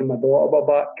wife and my daughter were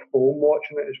back home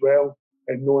watching it as well,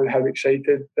 and knowing how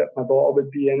excited that my daughter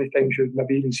would be anytime she would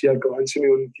maybe even see her glancing me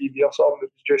on the TV or something.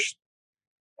 It was just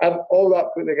all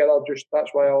that put together. Just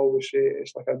that's why I always say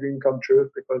it's like a dream come true,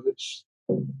 because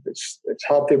it's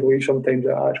hard to believe sometimes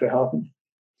it actually happened.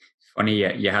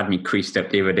 Funny, you had me creased up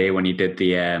the other day when you did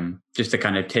the just to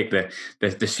kind of take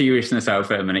the seriousness out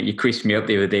of it a minute. You creased me up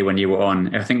the other day when you were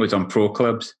on, I think it was on Pro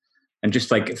Clubs, and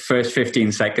just like first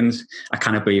 15 seconds, I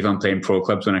can't believe I'm playing Pro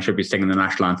Clubs when I should be singing the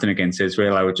national anthem against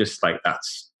Israel. I was just like,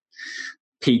 that's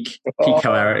peak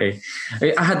hilarity.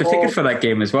 I had the ticket for that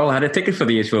game as well. I had a ticket for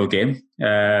the Israel game,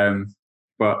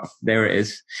 but there it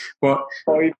is. But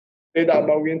I've said that a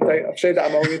million times. I've said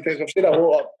that a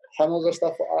lot of hundreds of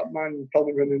stuff like that, man.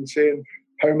 Probably been insane.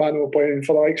 How man will playing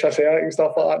for the likes of Celtic and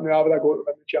stuff like that. Now I would go to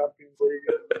win the Champions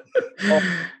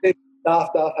League.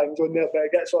 Daft things on there, but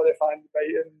it gets all the fans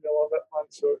biting and they love it, man.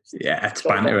 So it's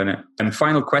banter, isn't it? And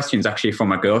final question's actually from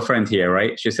my girlfriend here,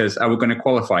 right? She says, "Are we going to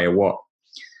qualify or what?"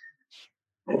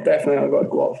 Definitely, I've got to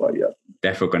qualify. Yeah,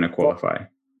 definitely going to qualify.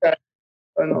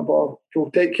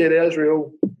 We'll take care of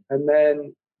Israel, and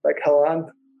then like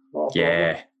Haaland.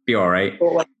 Be all right.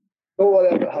 Don't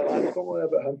worry about Haaland. Don't worry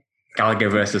about him. Gallagher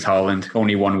versus Haaland.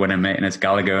 Only one winner, mate, and it's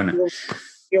Gallagher, isn't it?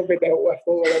 He'll be dealt with.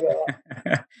 Don't worry about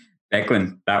that.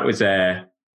 Declan, that was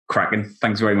cracking.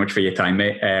 Thanks very much for your time,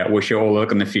 mate. Wish you all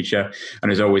luck in the future. And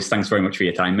as always, thanks very much for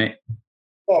your time, mate.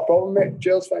 No problem, mate.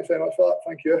 Cheers. Thanks very much for that.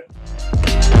 Thank you.